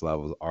Sonic's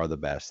levels are the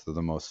best. They're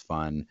the most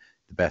fun,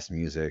 the best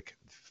music,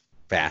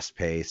 fast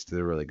paced.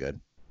 They're really good.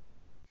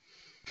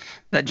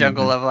 That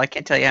jungle level, I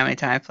can't tell you how many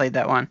times I played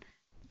that one.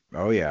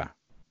 Oh yeah.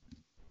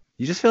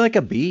 You just feel like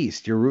a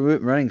beast. You're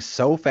running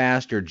so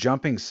fast. You're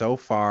jumping so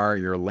far.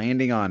 You're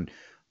landing on,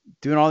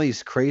 doing all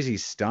these crazy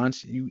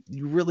stunts. You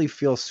really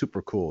feel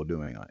super cool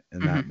doing it,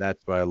 and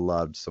that's what I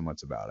loved so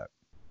much about it.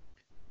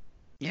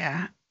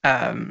 Yeah.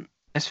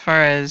 As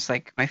far as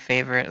like my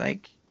favorite,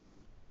 like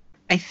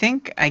I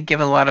think I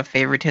give a lot of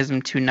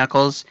favoritism to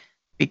Knuckles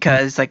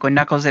because like when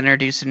Knuckles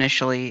introduced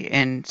initially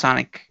in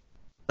Sonic,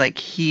 like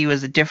he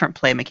was a different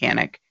play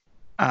mechanic.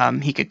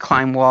 He could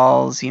climb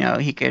walls,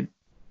 he could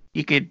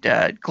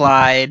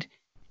glide,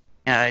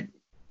 and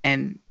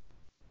in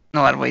a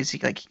lot of ways he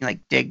can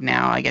dig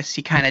now. I guess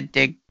he kind of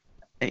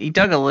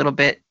dug a little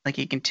bit, like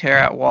he can tear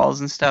out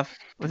walls and stuff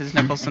with his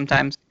knuckles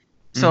sometimes.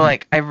 So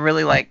like I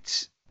really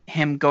liked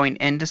him going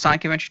into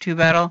Sonic Adventure 2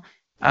 battle.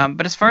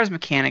 But as far as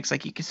mechanics,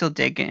 like you can still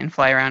dig and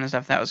fly around and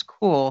stuff, that was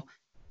cool.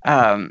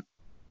 And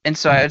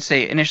so I would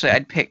say initially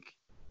I'd pick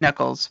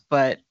Knuckles,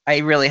 but I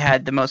really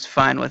had the most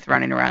fun with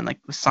running around like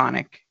with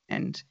Sonic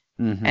and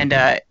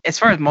as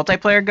far as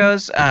multiplayer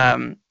goes,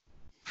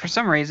 for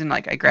some reason,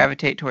 like I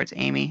gravitate towards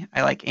Amy.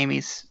 I like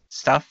Amy's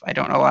stuff. I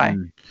don't know why.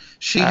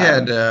 She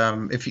had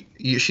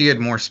she had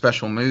more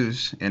special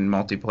moves in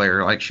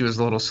multiplayer. Like she was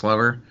a little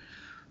slower,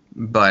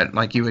 but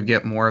like you would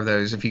get more of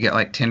those if you get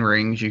like 10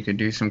 rings. You could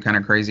do some kind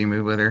of crazy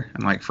move with her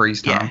and like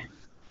freeze time. Yeah,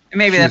 and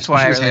maybe She that's was- why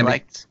she I was really handy.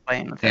 liked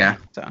playing with her. Yeah.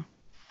 So,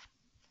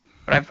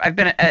 but I've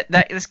been at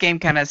that. This game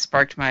kind of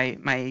sparked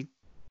my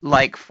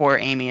like for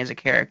Amy as a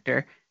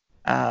character.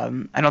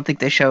 I don't think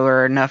they show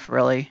her enough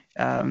really.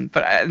 But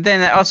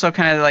then that also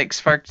kind of like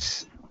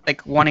sparked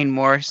like wanting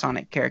more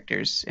Sonic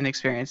characters and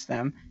experience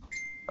them.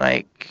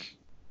 Like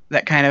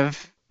that kind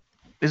of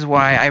is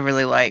why I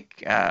really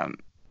like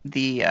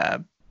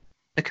the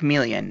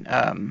chameleon.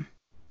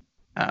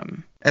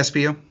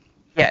 SPO.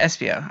 Yeah,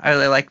 Espio. I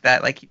really like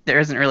that. Like there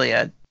isn't really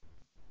a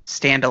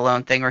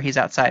standalone thing where he's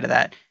outside of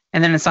that.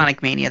 And then in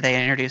Sonic Mania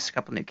they introduced a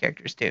couple new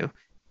characters too.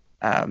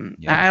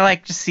 I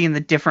like just seeing the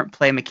different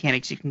play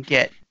mechanics you can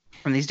get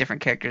from these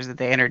different characters that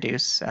they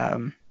introduce.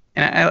 And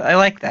I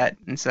like that.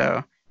 And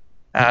so,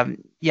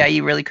 yeah,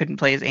 you really couldn't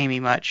play as Amy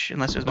much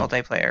unless it was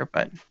multiplayer.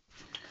 But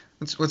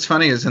What's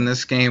funny is in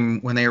this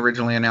game, when they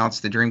originally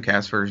announced the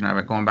Dreamcast version of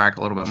it, going back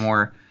a little bit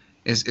more,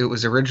 is it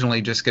was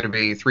originally just going to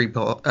be three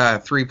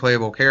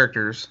playable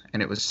characters,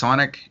 and it was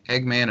Sonic,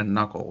 Eggman, and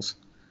Knuckles.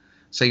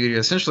 So you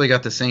essentially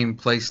got the same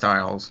play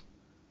styles,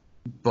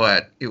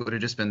 but it would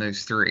have just been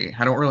those three.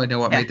 I don't really know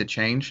what made the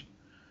change,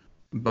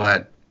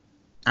 but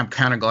I'm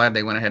kind of glad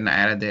they went ahead and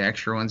added the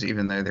extra ones,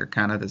 even though they're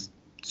kind of the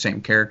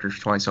same characters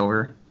twice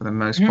over for the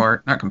most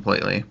part. Not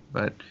completely,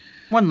 but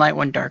one light,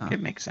 one dark,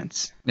 it makes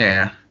sense.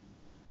 yeah.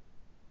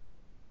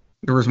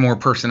 there was more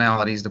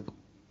personalities to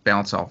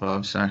bounce off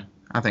of, so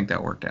I think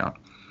that worked out.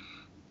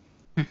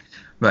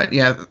 But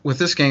yeah, with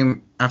this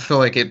game, I feel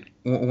like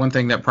one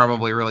thing that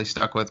probably really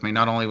stuck with me,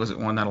 not only was it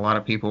one that a lot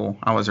of people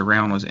I was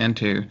around was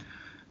into,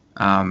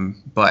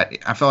 but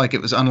I felt like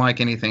it was unlike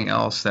anything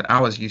else that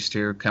I was used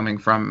to coming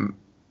from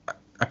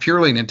a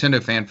purely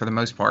Nintendo fan for the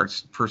most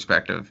part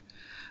perspective.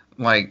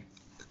 Like,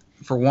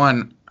 for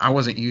one, I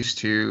wasn't used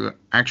to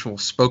actual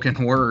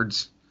spoken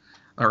words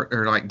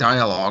or like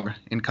dialogue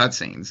in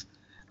cutscenes.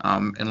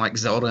 And like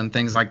Zelda and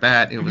things like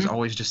that, it was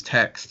always just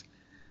text.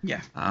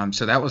 Yeah.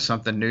 So that was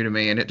something new to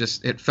me, and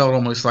it felt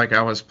almost like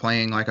I was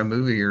playing like a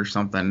movie or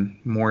something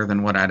more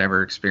than what I'd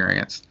ever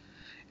experienced.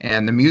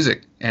 And the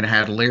music, it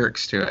had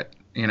lyrics to it.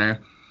 You know,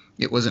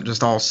 it wasn't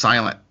just all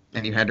silent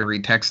and you had to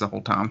read text the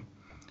whole time.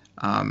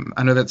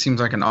 I know that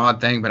seems like an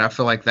odd thing, but I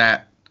feel like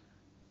that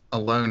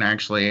alone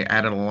actually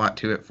added a lot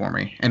to it for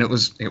me. And it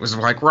was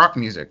like rock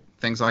music,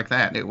 things like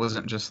that. It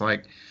wasn't just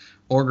like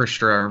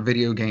orchestra or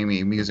video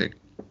gamey music.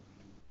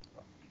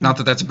 Not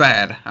that that's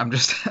bad. I'm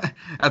just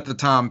at the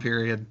time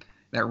period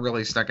that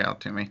really stuck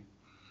out to me.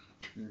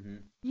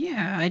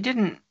 Yeah, I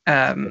didn't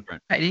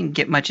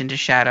get much into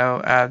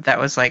Shadow. That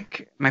was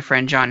like my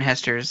friend John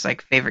Hester's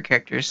like favorite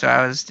character, so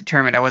I was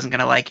determined I wasn't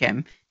gonna like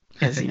him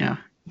because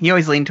he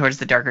always leaned towards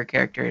the darker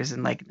characters,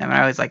 and like I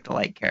always like the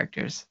light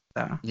characters.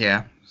 So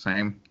yeah,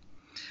 same.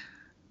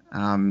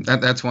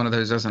 That's one of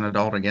those as an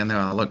adult again. Though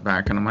I look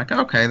back and I'm like,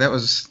 okay, that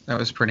was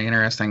pretty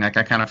interesting. Like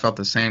I kind of felt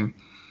the same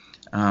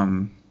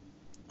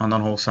on the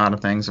whole side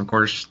of things. Of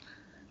course,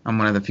 I'm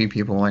one of the few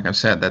people, like I've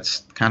said,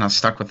 that's kind of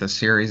stuck with the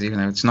series, even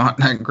though it's not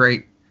that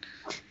great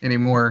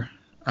anymore.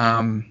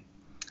 I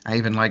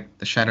even like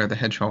the Shadow the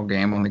Hedgehog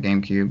game on the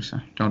GameCube, so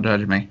don't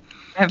judge me.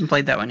 I haven't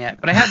played that one yet,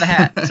 but I have the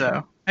hat,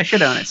 so I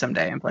should own it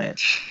someday and play it.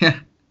 Yeah.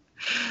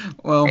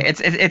 Well,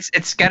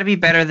 it's got to be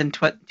better than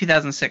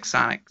 2006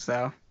 Sonic,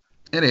 so.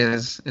 It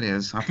is.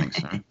 I think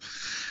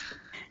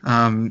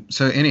so.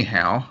 So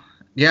anyhow,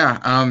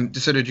 yeah.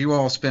 So did you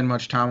all spend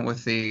much time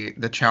with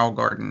the Chow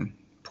Garden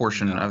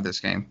portion of this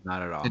game?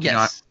 Not at all. Did you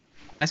Yes,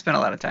 I spent a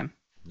lot of time.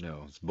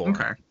 No, it's boring.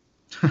 Okay.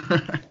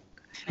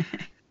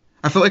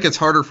 I feel like it's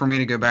harder for me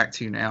to go back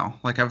to now.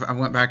 Like I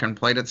went back and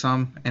played it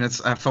some, and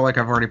I feel like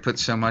I've already put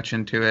so much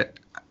into it.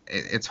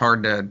 It's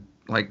hard to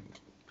like.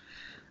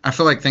 I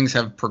feel like things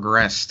have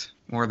progressed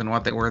more than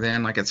what they were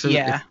then. Like it's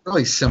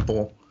really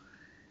simple.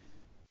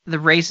 The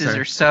races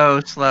are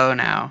so slow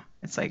now.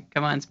 It's like,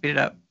 come on, speed it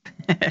up.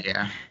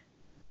 Yeah.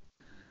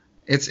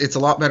 It's a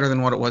lot better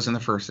than what it was in the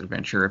first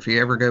adventure. If you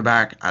ever go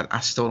back, I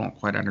still don't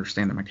quite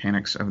understand the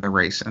mechanics of the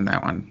race in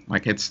that one.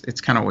 Like it's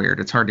kind of weird.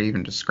 It's hard to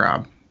even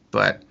describe.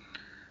 But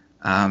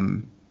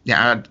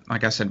yeah,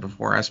 like I said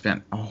before, I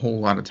spent a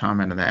whole lot of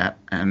time into that.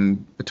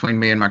 And between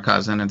me and my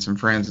cousin and some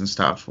friends and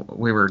stuff,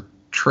 we were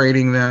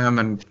trading them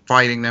and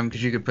fighting them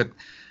because you could put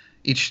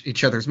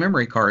each other's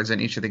memory cards in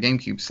each of the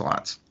GameCube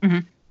slots. Mm-hmm.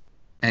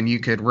 And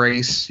you could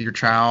race your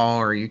Chow,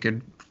 or you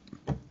could,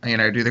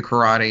 do the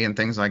karate and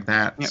things like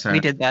that. Yep, so, we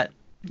did that.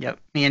 Yep,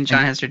 me and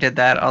John Hester did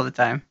that all the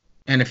time.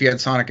 And if you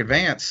had Sonic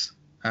Advance,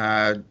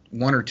 1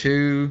 or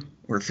 2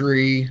 or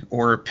 3,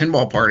 or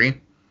Pinball Party,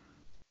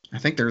 I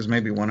think there's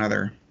maybe one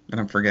other that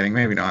I'm forgetting,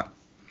 maybe not.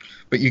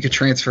 But you could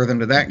transfer them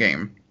to that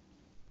game,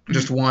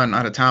 just one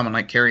at a time, and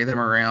like carry them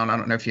around. I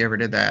don't know if you ever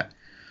did that,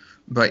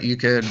 but you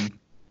could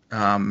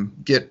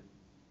get,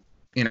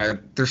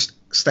 there's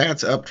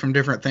stats up from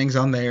different things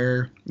on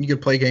there. You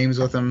could play games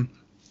with them,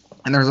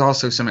 and there's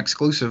also some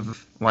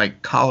exclusive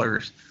like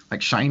collars,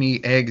 like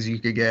shiny eggs you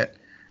could get.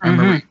 I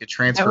remember you could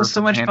transfer. That was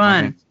so much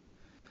fun.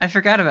 I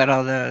forgot about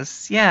all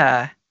those.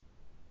 Yeah.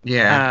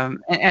 Yeah.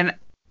 And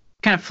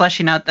kind of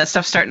fleshing out that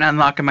stuff, starting to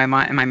unlock in my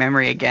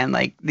memory again.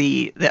 Like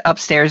the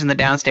upstairs and the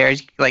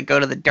downstairs, you could like go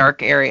to the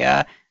dark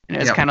area, and it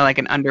was kind of like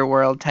an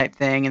underworld type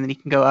thing, and then you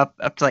can go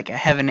up to like a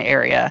heaven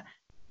area.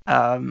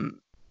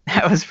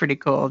 That was pretty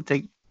cool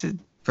to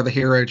for the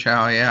Hero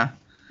Chow, yeah.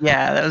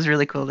 Yeah, that was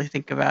really cool to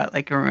think about,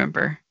 like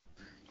remember.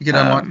 You could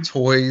unlock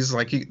toys,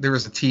 like there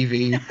was a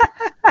TV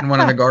in one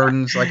of the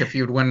gardens, like if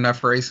you would win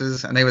enough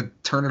races, and they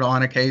would turn it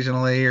on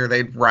occasionally, or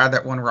they'd ride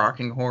that one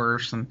rocking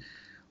horse, and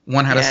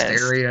one had a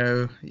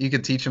stereo. You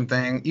could teach them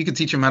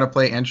how to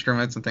play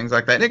instruments and things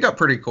like that. It got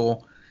pretty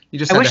cool.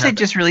 I wish they'd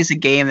just release a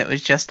game that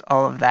was just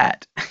all of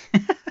that.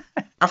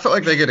 I felt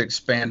like they could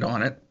expand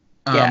on it.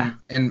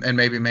 And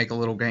maybe make a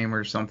little game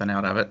or something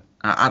out of it.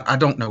 I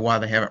don't know why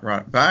they haven't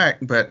brought it back,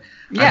 but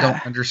I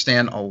don't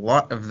understand a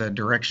lot of the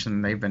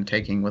direction they've been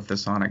taking with the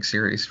Sonic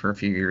series for a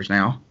few years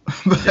now.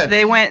 But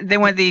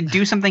they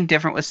do something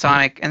different with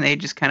Sonic, and they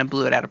just kind of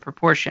blew it out of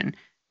proportion.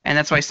 And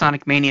that's why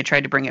Sonic Mania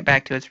tried to bring it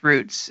back to its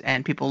roots,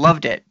 and people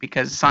loved it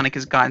because Sonic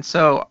has gone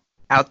so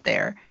out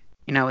there,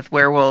 with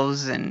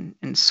werewolves and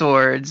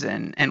swords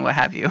and what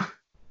have you.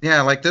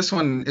 Yeah, like this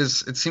one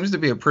it seems to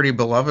be a pretty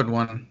beloved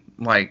one,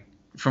 like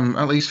from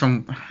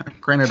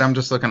granted, I'm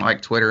just looking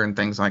like Twitter and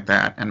things like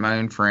that, and my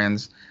own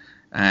friends,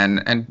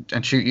 and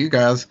shoot, you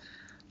guys,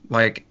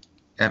 like,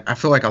 I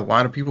feel like a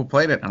lot of people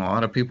played it, and a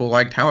lot of people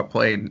liked how it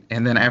played,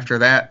 and then after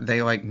that,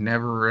 they like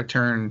never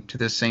returned to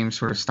the same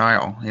sort of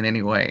style in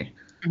any way.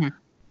 Mm-hmm.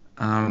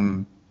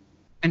 Um,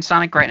 And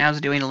Sonic right now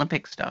is doing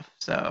Olympic stuff,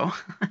 so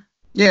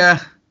yeah,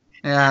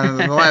 yeah.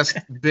 The last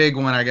big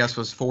one, I guess,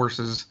 was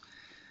Forces.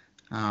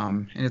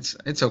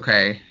 It's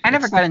okay. I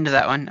never It's got into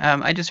that one.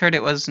 I just heard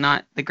it was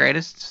not the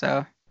greatest,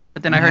 so.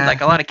 But then I heard nah.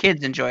 like a lot of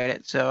kids enjoyed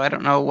it, so I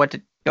don't know what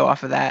to go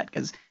off of that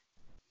because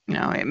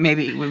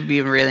maybe it would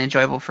be really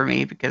enjoyable for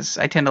me because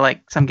I tend to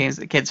like some games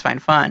that kids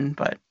find fun,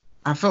 but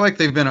I feel like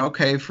they've been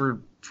okay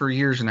for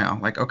years now.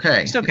 Like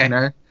okay, it's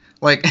okay.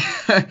 like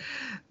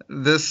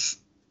this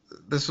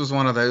this was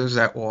one of those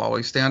that will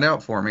always stand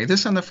out for me.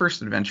 This and the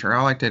first adventure,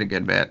 I liked it a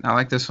good bit. I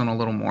like this one a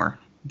little more,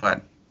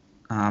 but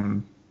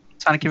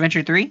Sonic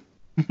Adventure 3?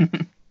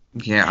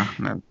 yeah,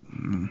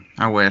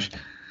 I wish.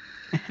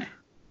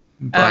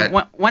 But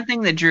One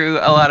thing that drew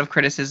a lot of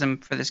criticism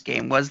for this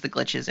game was the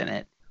glitches in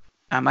it.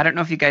 I don't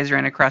know if you guys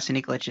ran across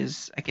any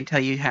glitches. I can tell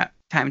you time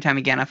and time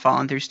again I've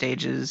fallen through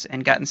stages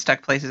and gotten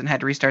stuck places and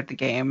had to restart the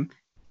game.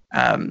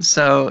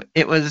 So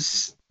it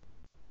was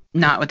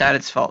not without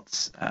its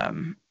faults.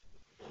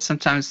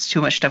 Sometimes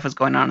too much stuff was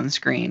going on the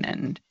screen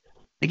and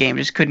the game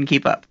just couldn't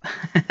keep up.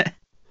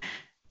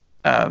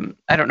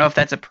 I don't know if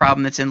that's a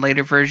problem that's in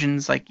later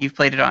versions. Like you've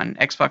played it on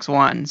Xbox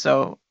One,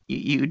 so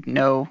you'd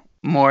know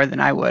more than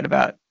I would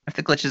about if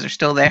the glitches are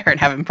still there and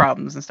having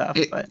problems and stuff.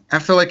 But I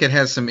feel like it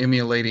has some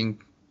emulating.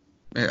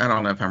 I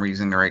don't know if I'm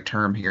using the right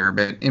term here,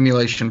 but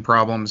emulation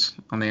problems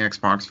on the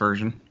Xbox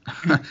version.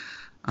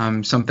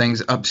 Some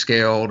things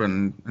upscaled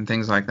and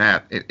things like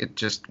that. It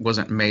just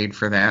wasn't made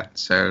for that.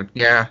 So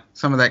yeah,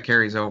 some of that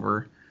carries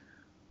over.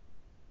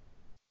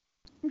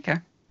 okay.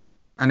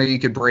 I know you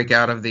could break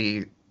out of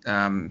the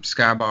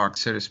skybox,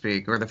 so to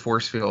speak, or the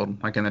force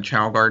field, like in the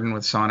Chow Garden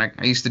with Sonic.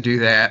 I used to do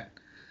that.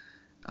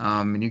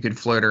 And you could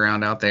float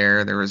around out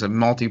there. There was a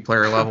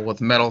multiplayer level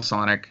with Metal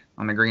Sonic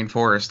on the Green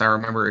Forest. I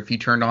remember if you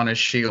turned on his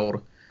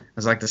shield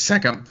as like the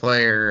second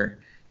player,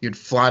 you'd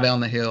fly down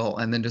the hill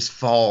and then just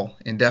fall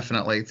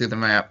indefinitely through the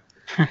map.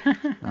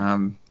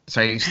 So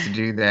I used to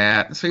do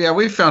that. So yeah,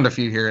 we found a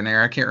few here and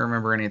there. I can't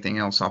remember anything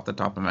else off the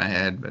top of my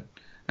head, but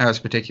that was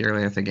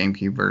particularly with the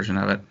GameCube version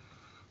of it.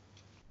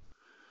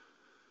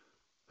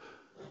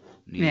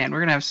 Man, we're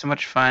gonna have so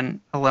much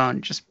fun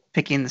alone just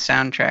picking the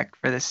soundtrack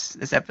for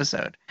this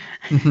episode.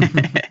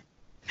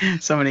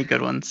 So many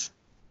good ones.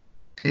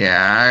 Yeah,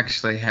 I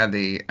actually had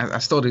I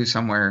still do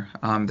somewhere,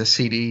 the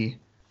CD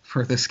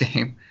for this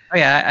game. Oh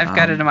yeah, I've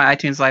got it in my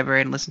iTunes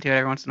library and listen to it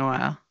every once in a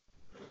while.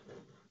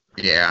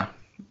 Yeah.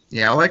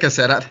 Yeah, like I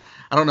said, I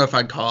don't know if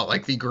I'd call it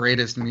like the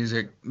greatest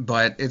music,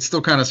 but it's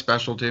still kind of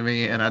special to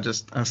me, and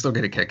I still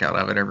get a kick out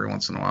of it every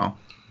once in a while.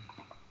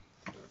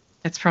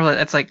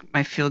 That's like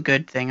my feel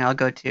good thing. I'll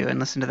go to and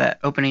listen to that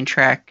opening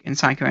track in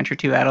Sonic Adventure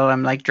 2 Battle.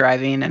 I'm like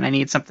driving and I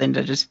need something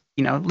to just,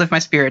 lift my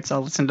spirits.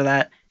 I'll listen to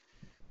that.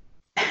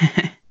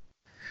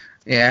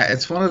 Yeah,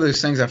 it's one of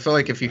those things. I feel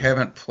like if you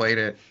haven't played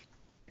it,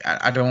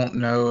 I don't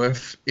know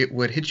if it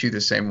would hit you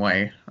the same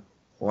way.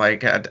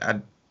 Like I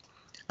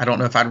don't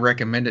know if I'd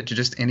recommend it to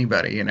just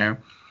anybody,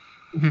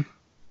 Mm-hmm.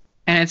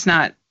 And it's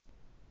not.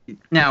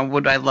 Now,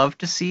 would I love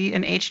to see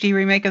an HD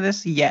remake of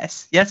this?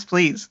 Yes,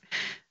 please.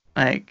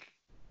 Like,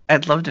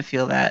 I'd love to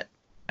feel that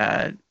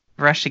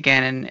rush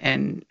again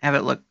and have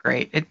it look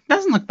great. It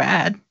doesn't look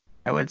bad,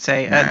 I would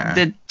say. Nah.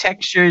 The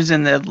textures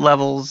and the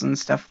levels and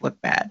stuff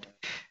look bad.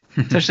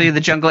 Especially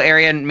the jungle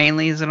area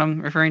mainly is what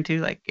I'm referring to.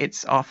 Like,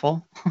 it's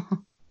awful.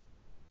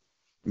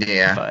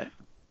 Yeah. But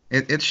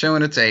It's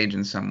showing its age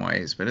in some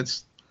ways, but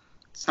it's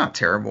not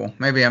terrible.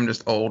 Maybe I'm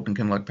just old and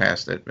can look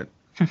past it, but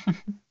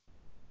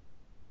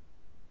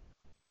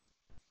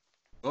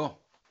Cool.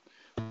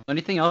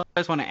 Anything else you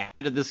guys want to add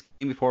to this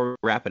game before we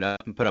wrap it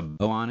up and put a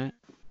bow on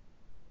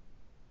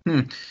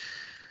it?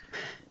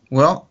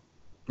 Well,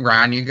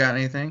 Ryan, you got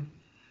anything?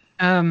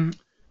 I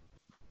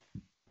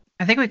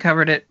think we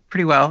covered it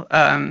pretty well.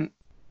 The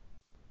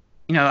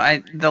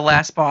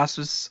last boss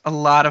was a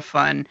lot of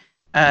fun.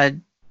 I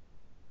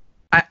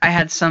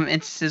had some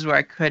instances where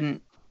I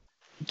couldn't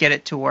get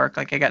it to work.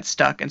 Like I got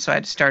stuck, and so I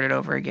had to start it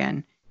over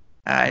again.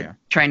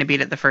 Trying to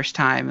beat it the first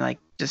time, I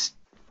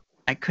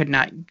could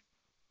not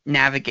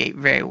navigate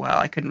very well.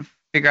 I couldn't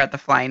figure out the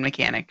flying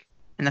mechanic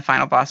in the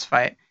final boss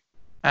fight.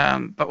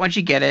 But once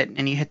you get it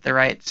and you hit the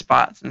right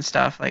spots and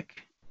stuff,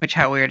 which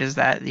how weird is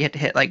that? You have to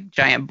hit like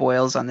giant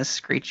boils on this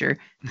creature.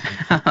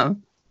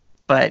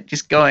 But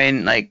just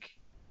going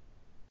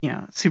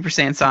Super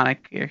Saiyan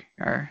Sonic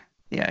or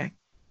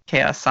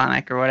Chaos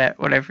Sonic or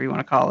whatever you want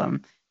to call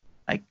him,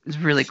 it's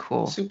really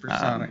cool. Super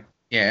Sonic.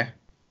 Yeah,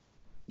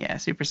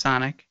 Super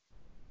Sonic.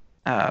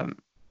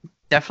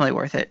 Definitely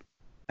worth it.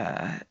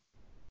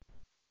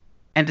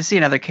 And to see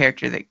another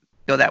character that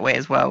go that way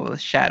as well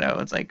with Shadow,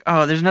 it's like,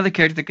 oh, there's another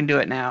character that can do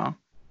it now.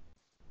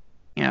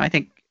 I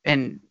think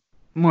in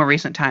more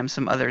recent times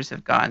some others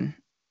have gone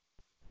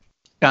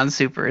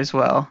super as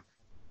well.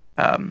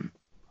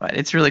 But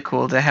it's really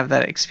cool to have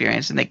that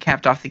experience, and they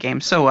capped off the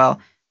game so well.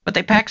 But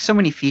they packed so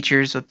many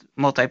features with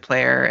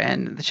multiplayer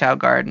and the Chow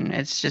Garden.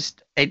 It's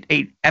just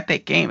a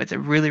epic game. It's a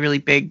really, really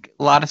big,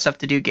 a lot of stuff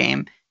to do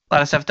game, a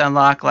lot of stuff to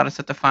unlock, a lot of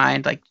stuff to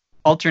find, like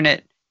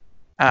alternate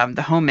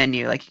the home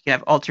menu, like you can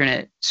have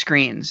alternate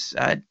screens,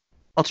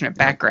 alternate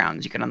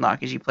backgrounds you can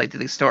unlock as you play through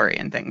the story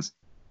and things.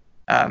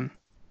 A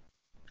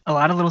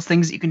lot of little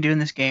things that you can do in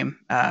this game,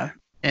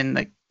 and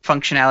the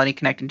functionality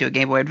connecting to a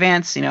Game Boy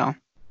Advance,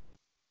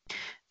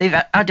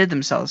 they've outdid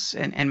themselves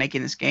in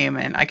making this game,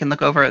 and I can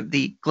look over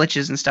the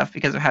glitches and stuff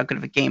because of how good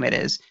of a game it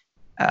is.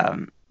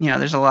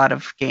 There's a lot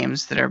of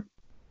games that are,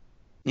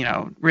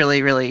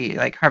 really, really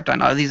like harped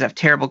on. Oh, these have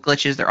terrible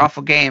glitches. They're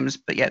awful games,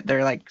 but yet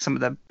they're like some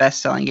of the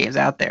best-selling games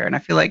out there. And I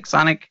feel like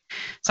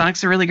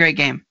Sonic's a really great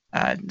game,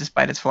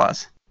 despite its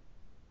flaws.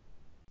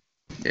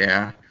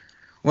 Yeah.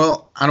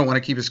 Well, I don't want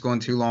to keep us going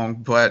too long,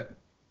 but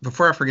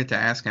before I forget to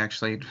ask,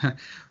 actually,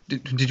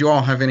 did you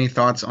all have any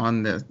thoughts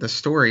on the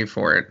story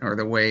for it or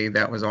the way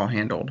that was all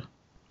handled?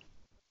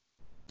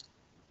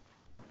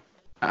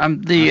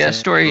 The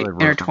story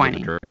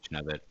intertwining. The direction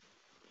of it.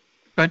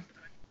 Good.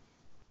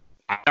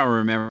 I don't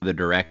remember the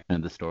direction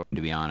of the story,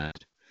 to be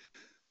honest.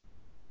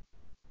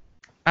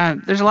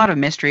 There's a lot of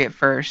mystery at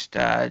first.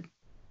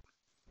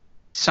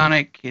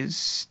 Sonic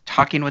is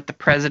talking with the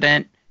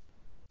president,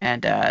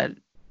 and there's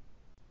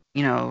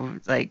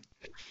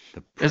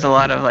a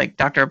lot of like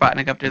Dr.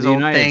 Robotnik up to his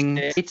old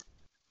thing.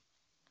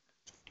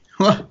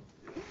 What?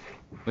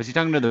 Was he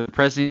talking to the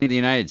president of the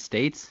United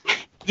States?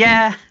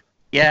 Yeah.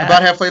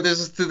 About halfway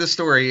through the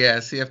story,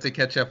 yes. You have to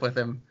catch up with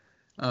him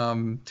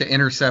to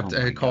intercept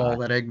a call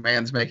that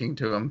Eggman's making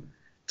to him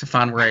to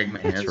find where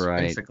Eggman is,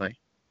 right. basically.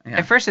 Yeah.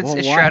 At first, it's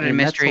shrouded in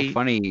mystery. That's so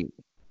funny.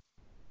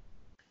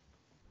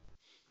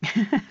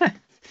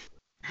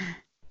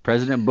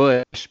 President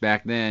Bush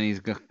back then, he's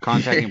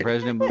contacting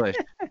President Bush.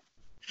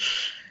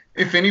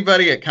 If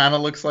anybody, it kind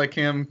of looks like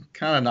him.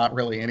 Kind of not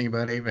really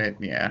anybody,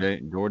 but yeah.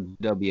 George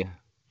W.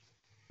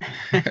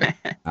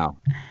 Oh,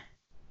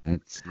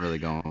 it's really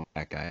going with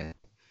that guy.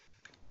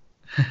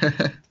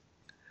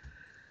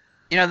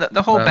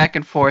 The whole back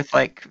and forth,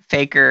 like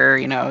Faker.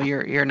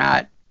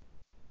 You're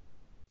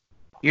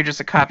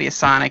just a copy of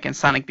Sonic, and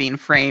Sonic being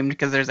framed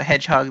because there's a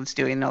hedgehog that's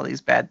doing all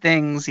these bad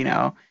things.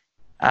 And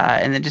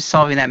then just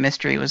solving that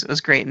mystery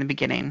was great in the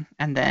beginning,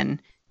 and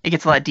then it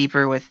gets a lot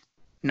deeper with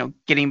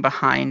getting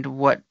behind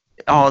what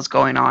all is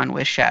going on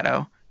with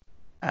Shadow,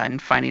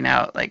 and finding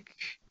out like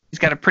he's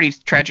got a pretty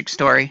tragic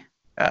story,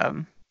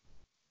 and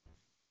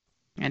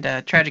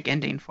a tragic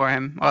ending for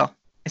him. Well,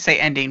 I say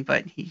ending,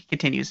 but he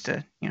continues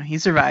to, he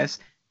survives.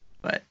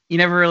 But you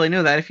never really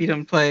know that if you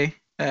don't play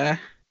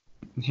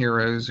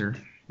Heroes or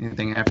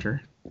anything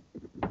after.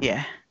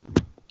 Yeah.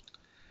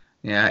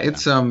 Yeah,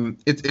 it's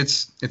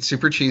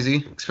super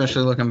cheesy,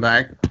 especially looking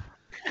back.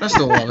 I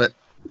still love it.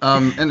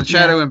 And the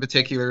Shadow in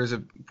particular is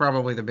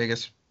probably the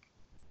biggest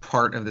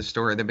part of the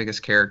story, the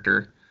biggest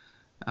character.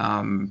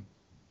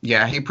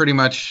 He pretty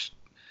much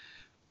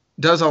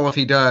does all that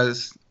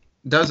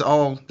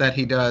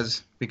he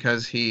does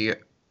because he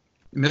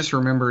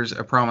misremembers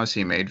a promise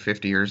he made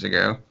 50 years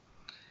ago.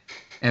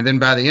 And then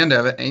by the end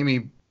of it,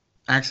 Amy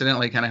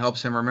accidentally kind of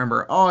helps him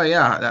remember,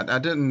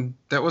 that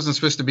wasn't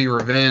supposed to be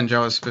revenge. I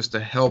was supposed to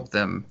help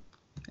them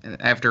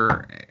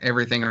after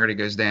everything already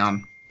goes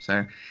down.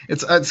 So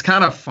it's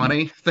kind of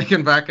funny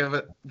thinking back of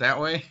it that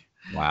way.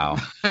 Wow.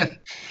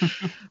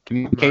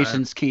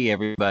 Communication's key,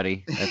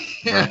 everybody.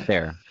 That's right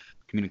there.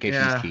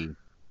 Communication's key.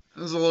 It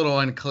was a little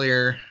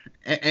unclear.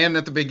 And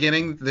at the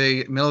beginning,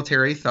 the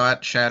military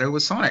thought Shadow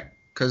was Sonic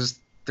because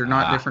they're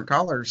not different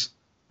colors,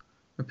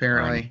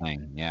 apparently.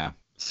 Yeah.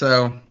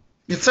 So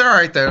it's all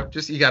right though.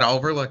 Just you gotta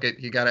overlook it.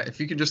 If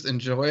you can just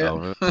enjoy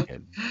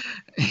it.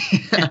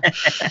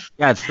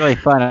 Yeah, it's really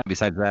fun.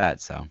 Besides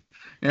that, so.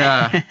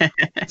 Yeah,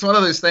 it's one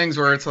of those things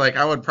where it's like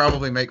I would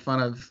probably make fun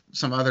of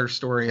some other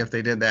story if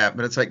they did that,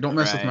 but it's like don't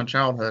mess with my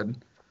childhood.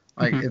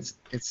 Like it's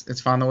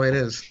fine the way it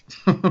is.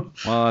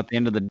 Well, at the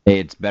end of the day,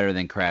 it's better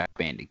than Crash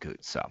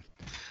Bandicoot. So.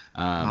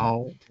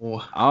 All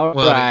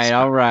right.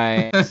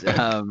 Ryan,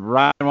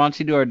 why don't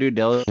you do our due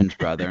diligence,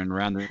 brother, and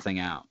round this thing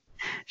out?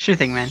 Sure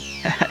thing, man.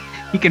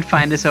 You can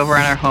find us over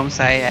on our home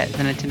site at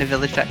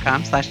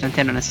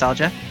thenintendovillage.com/Nintendo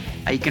Nostalgia.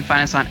 You can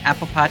find us on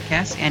Apple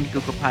Podcasts and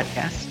Google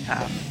Podcasts,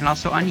 and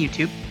also on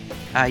YouTube.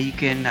 You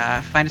can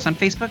find us on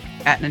Facebook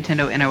at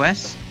Nintendo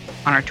NOS,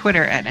 on our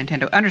Twitter at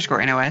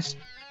Nintendo_NOS,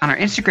 on our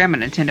Instagram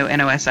at Nintendo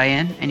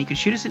NOSIN, and you can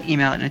shoot us an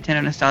email at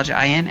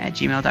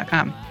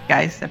NintendoNostalgiaIN@gmail.com.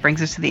 Guys, that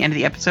brings us to the end of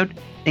the episode.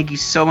 Thank you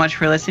so much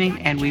for listening,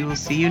 and we will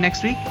see you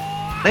next week.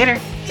 Later.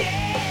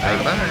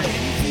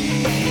 Bye-bye.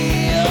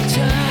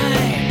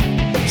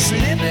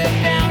 Slipping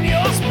down.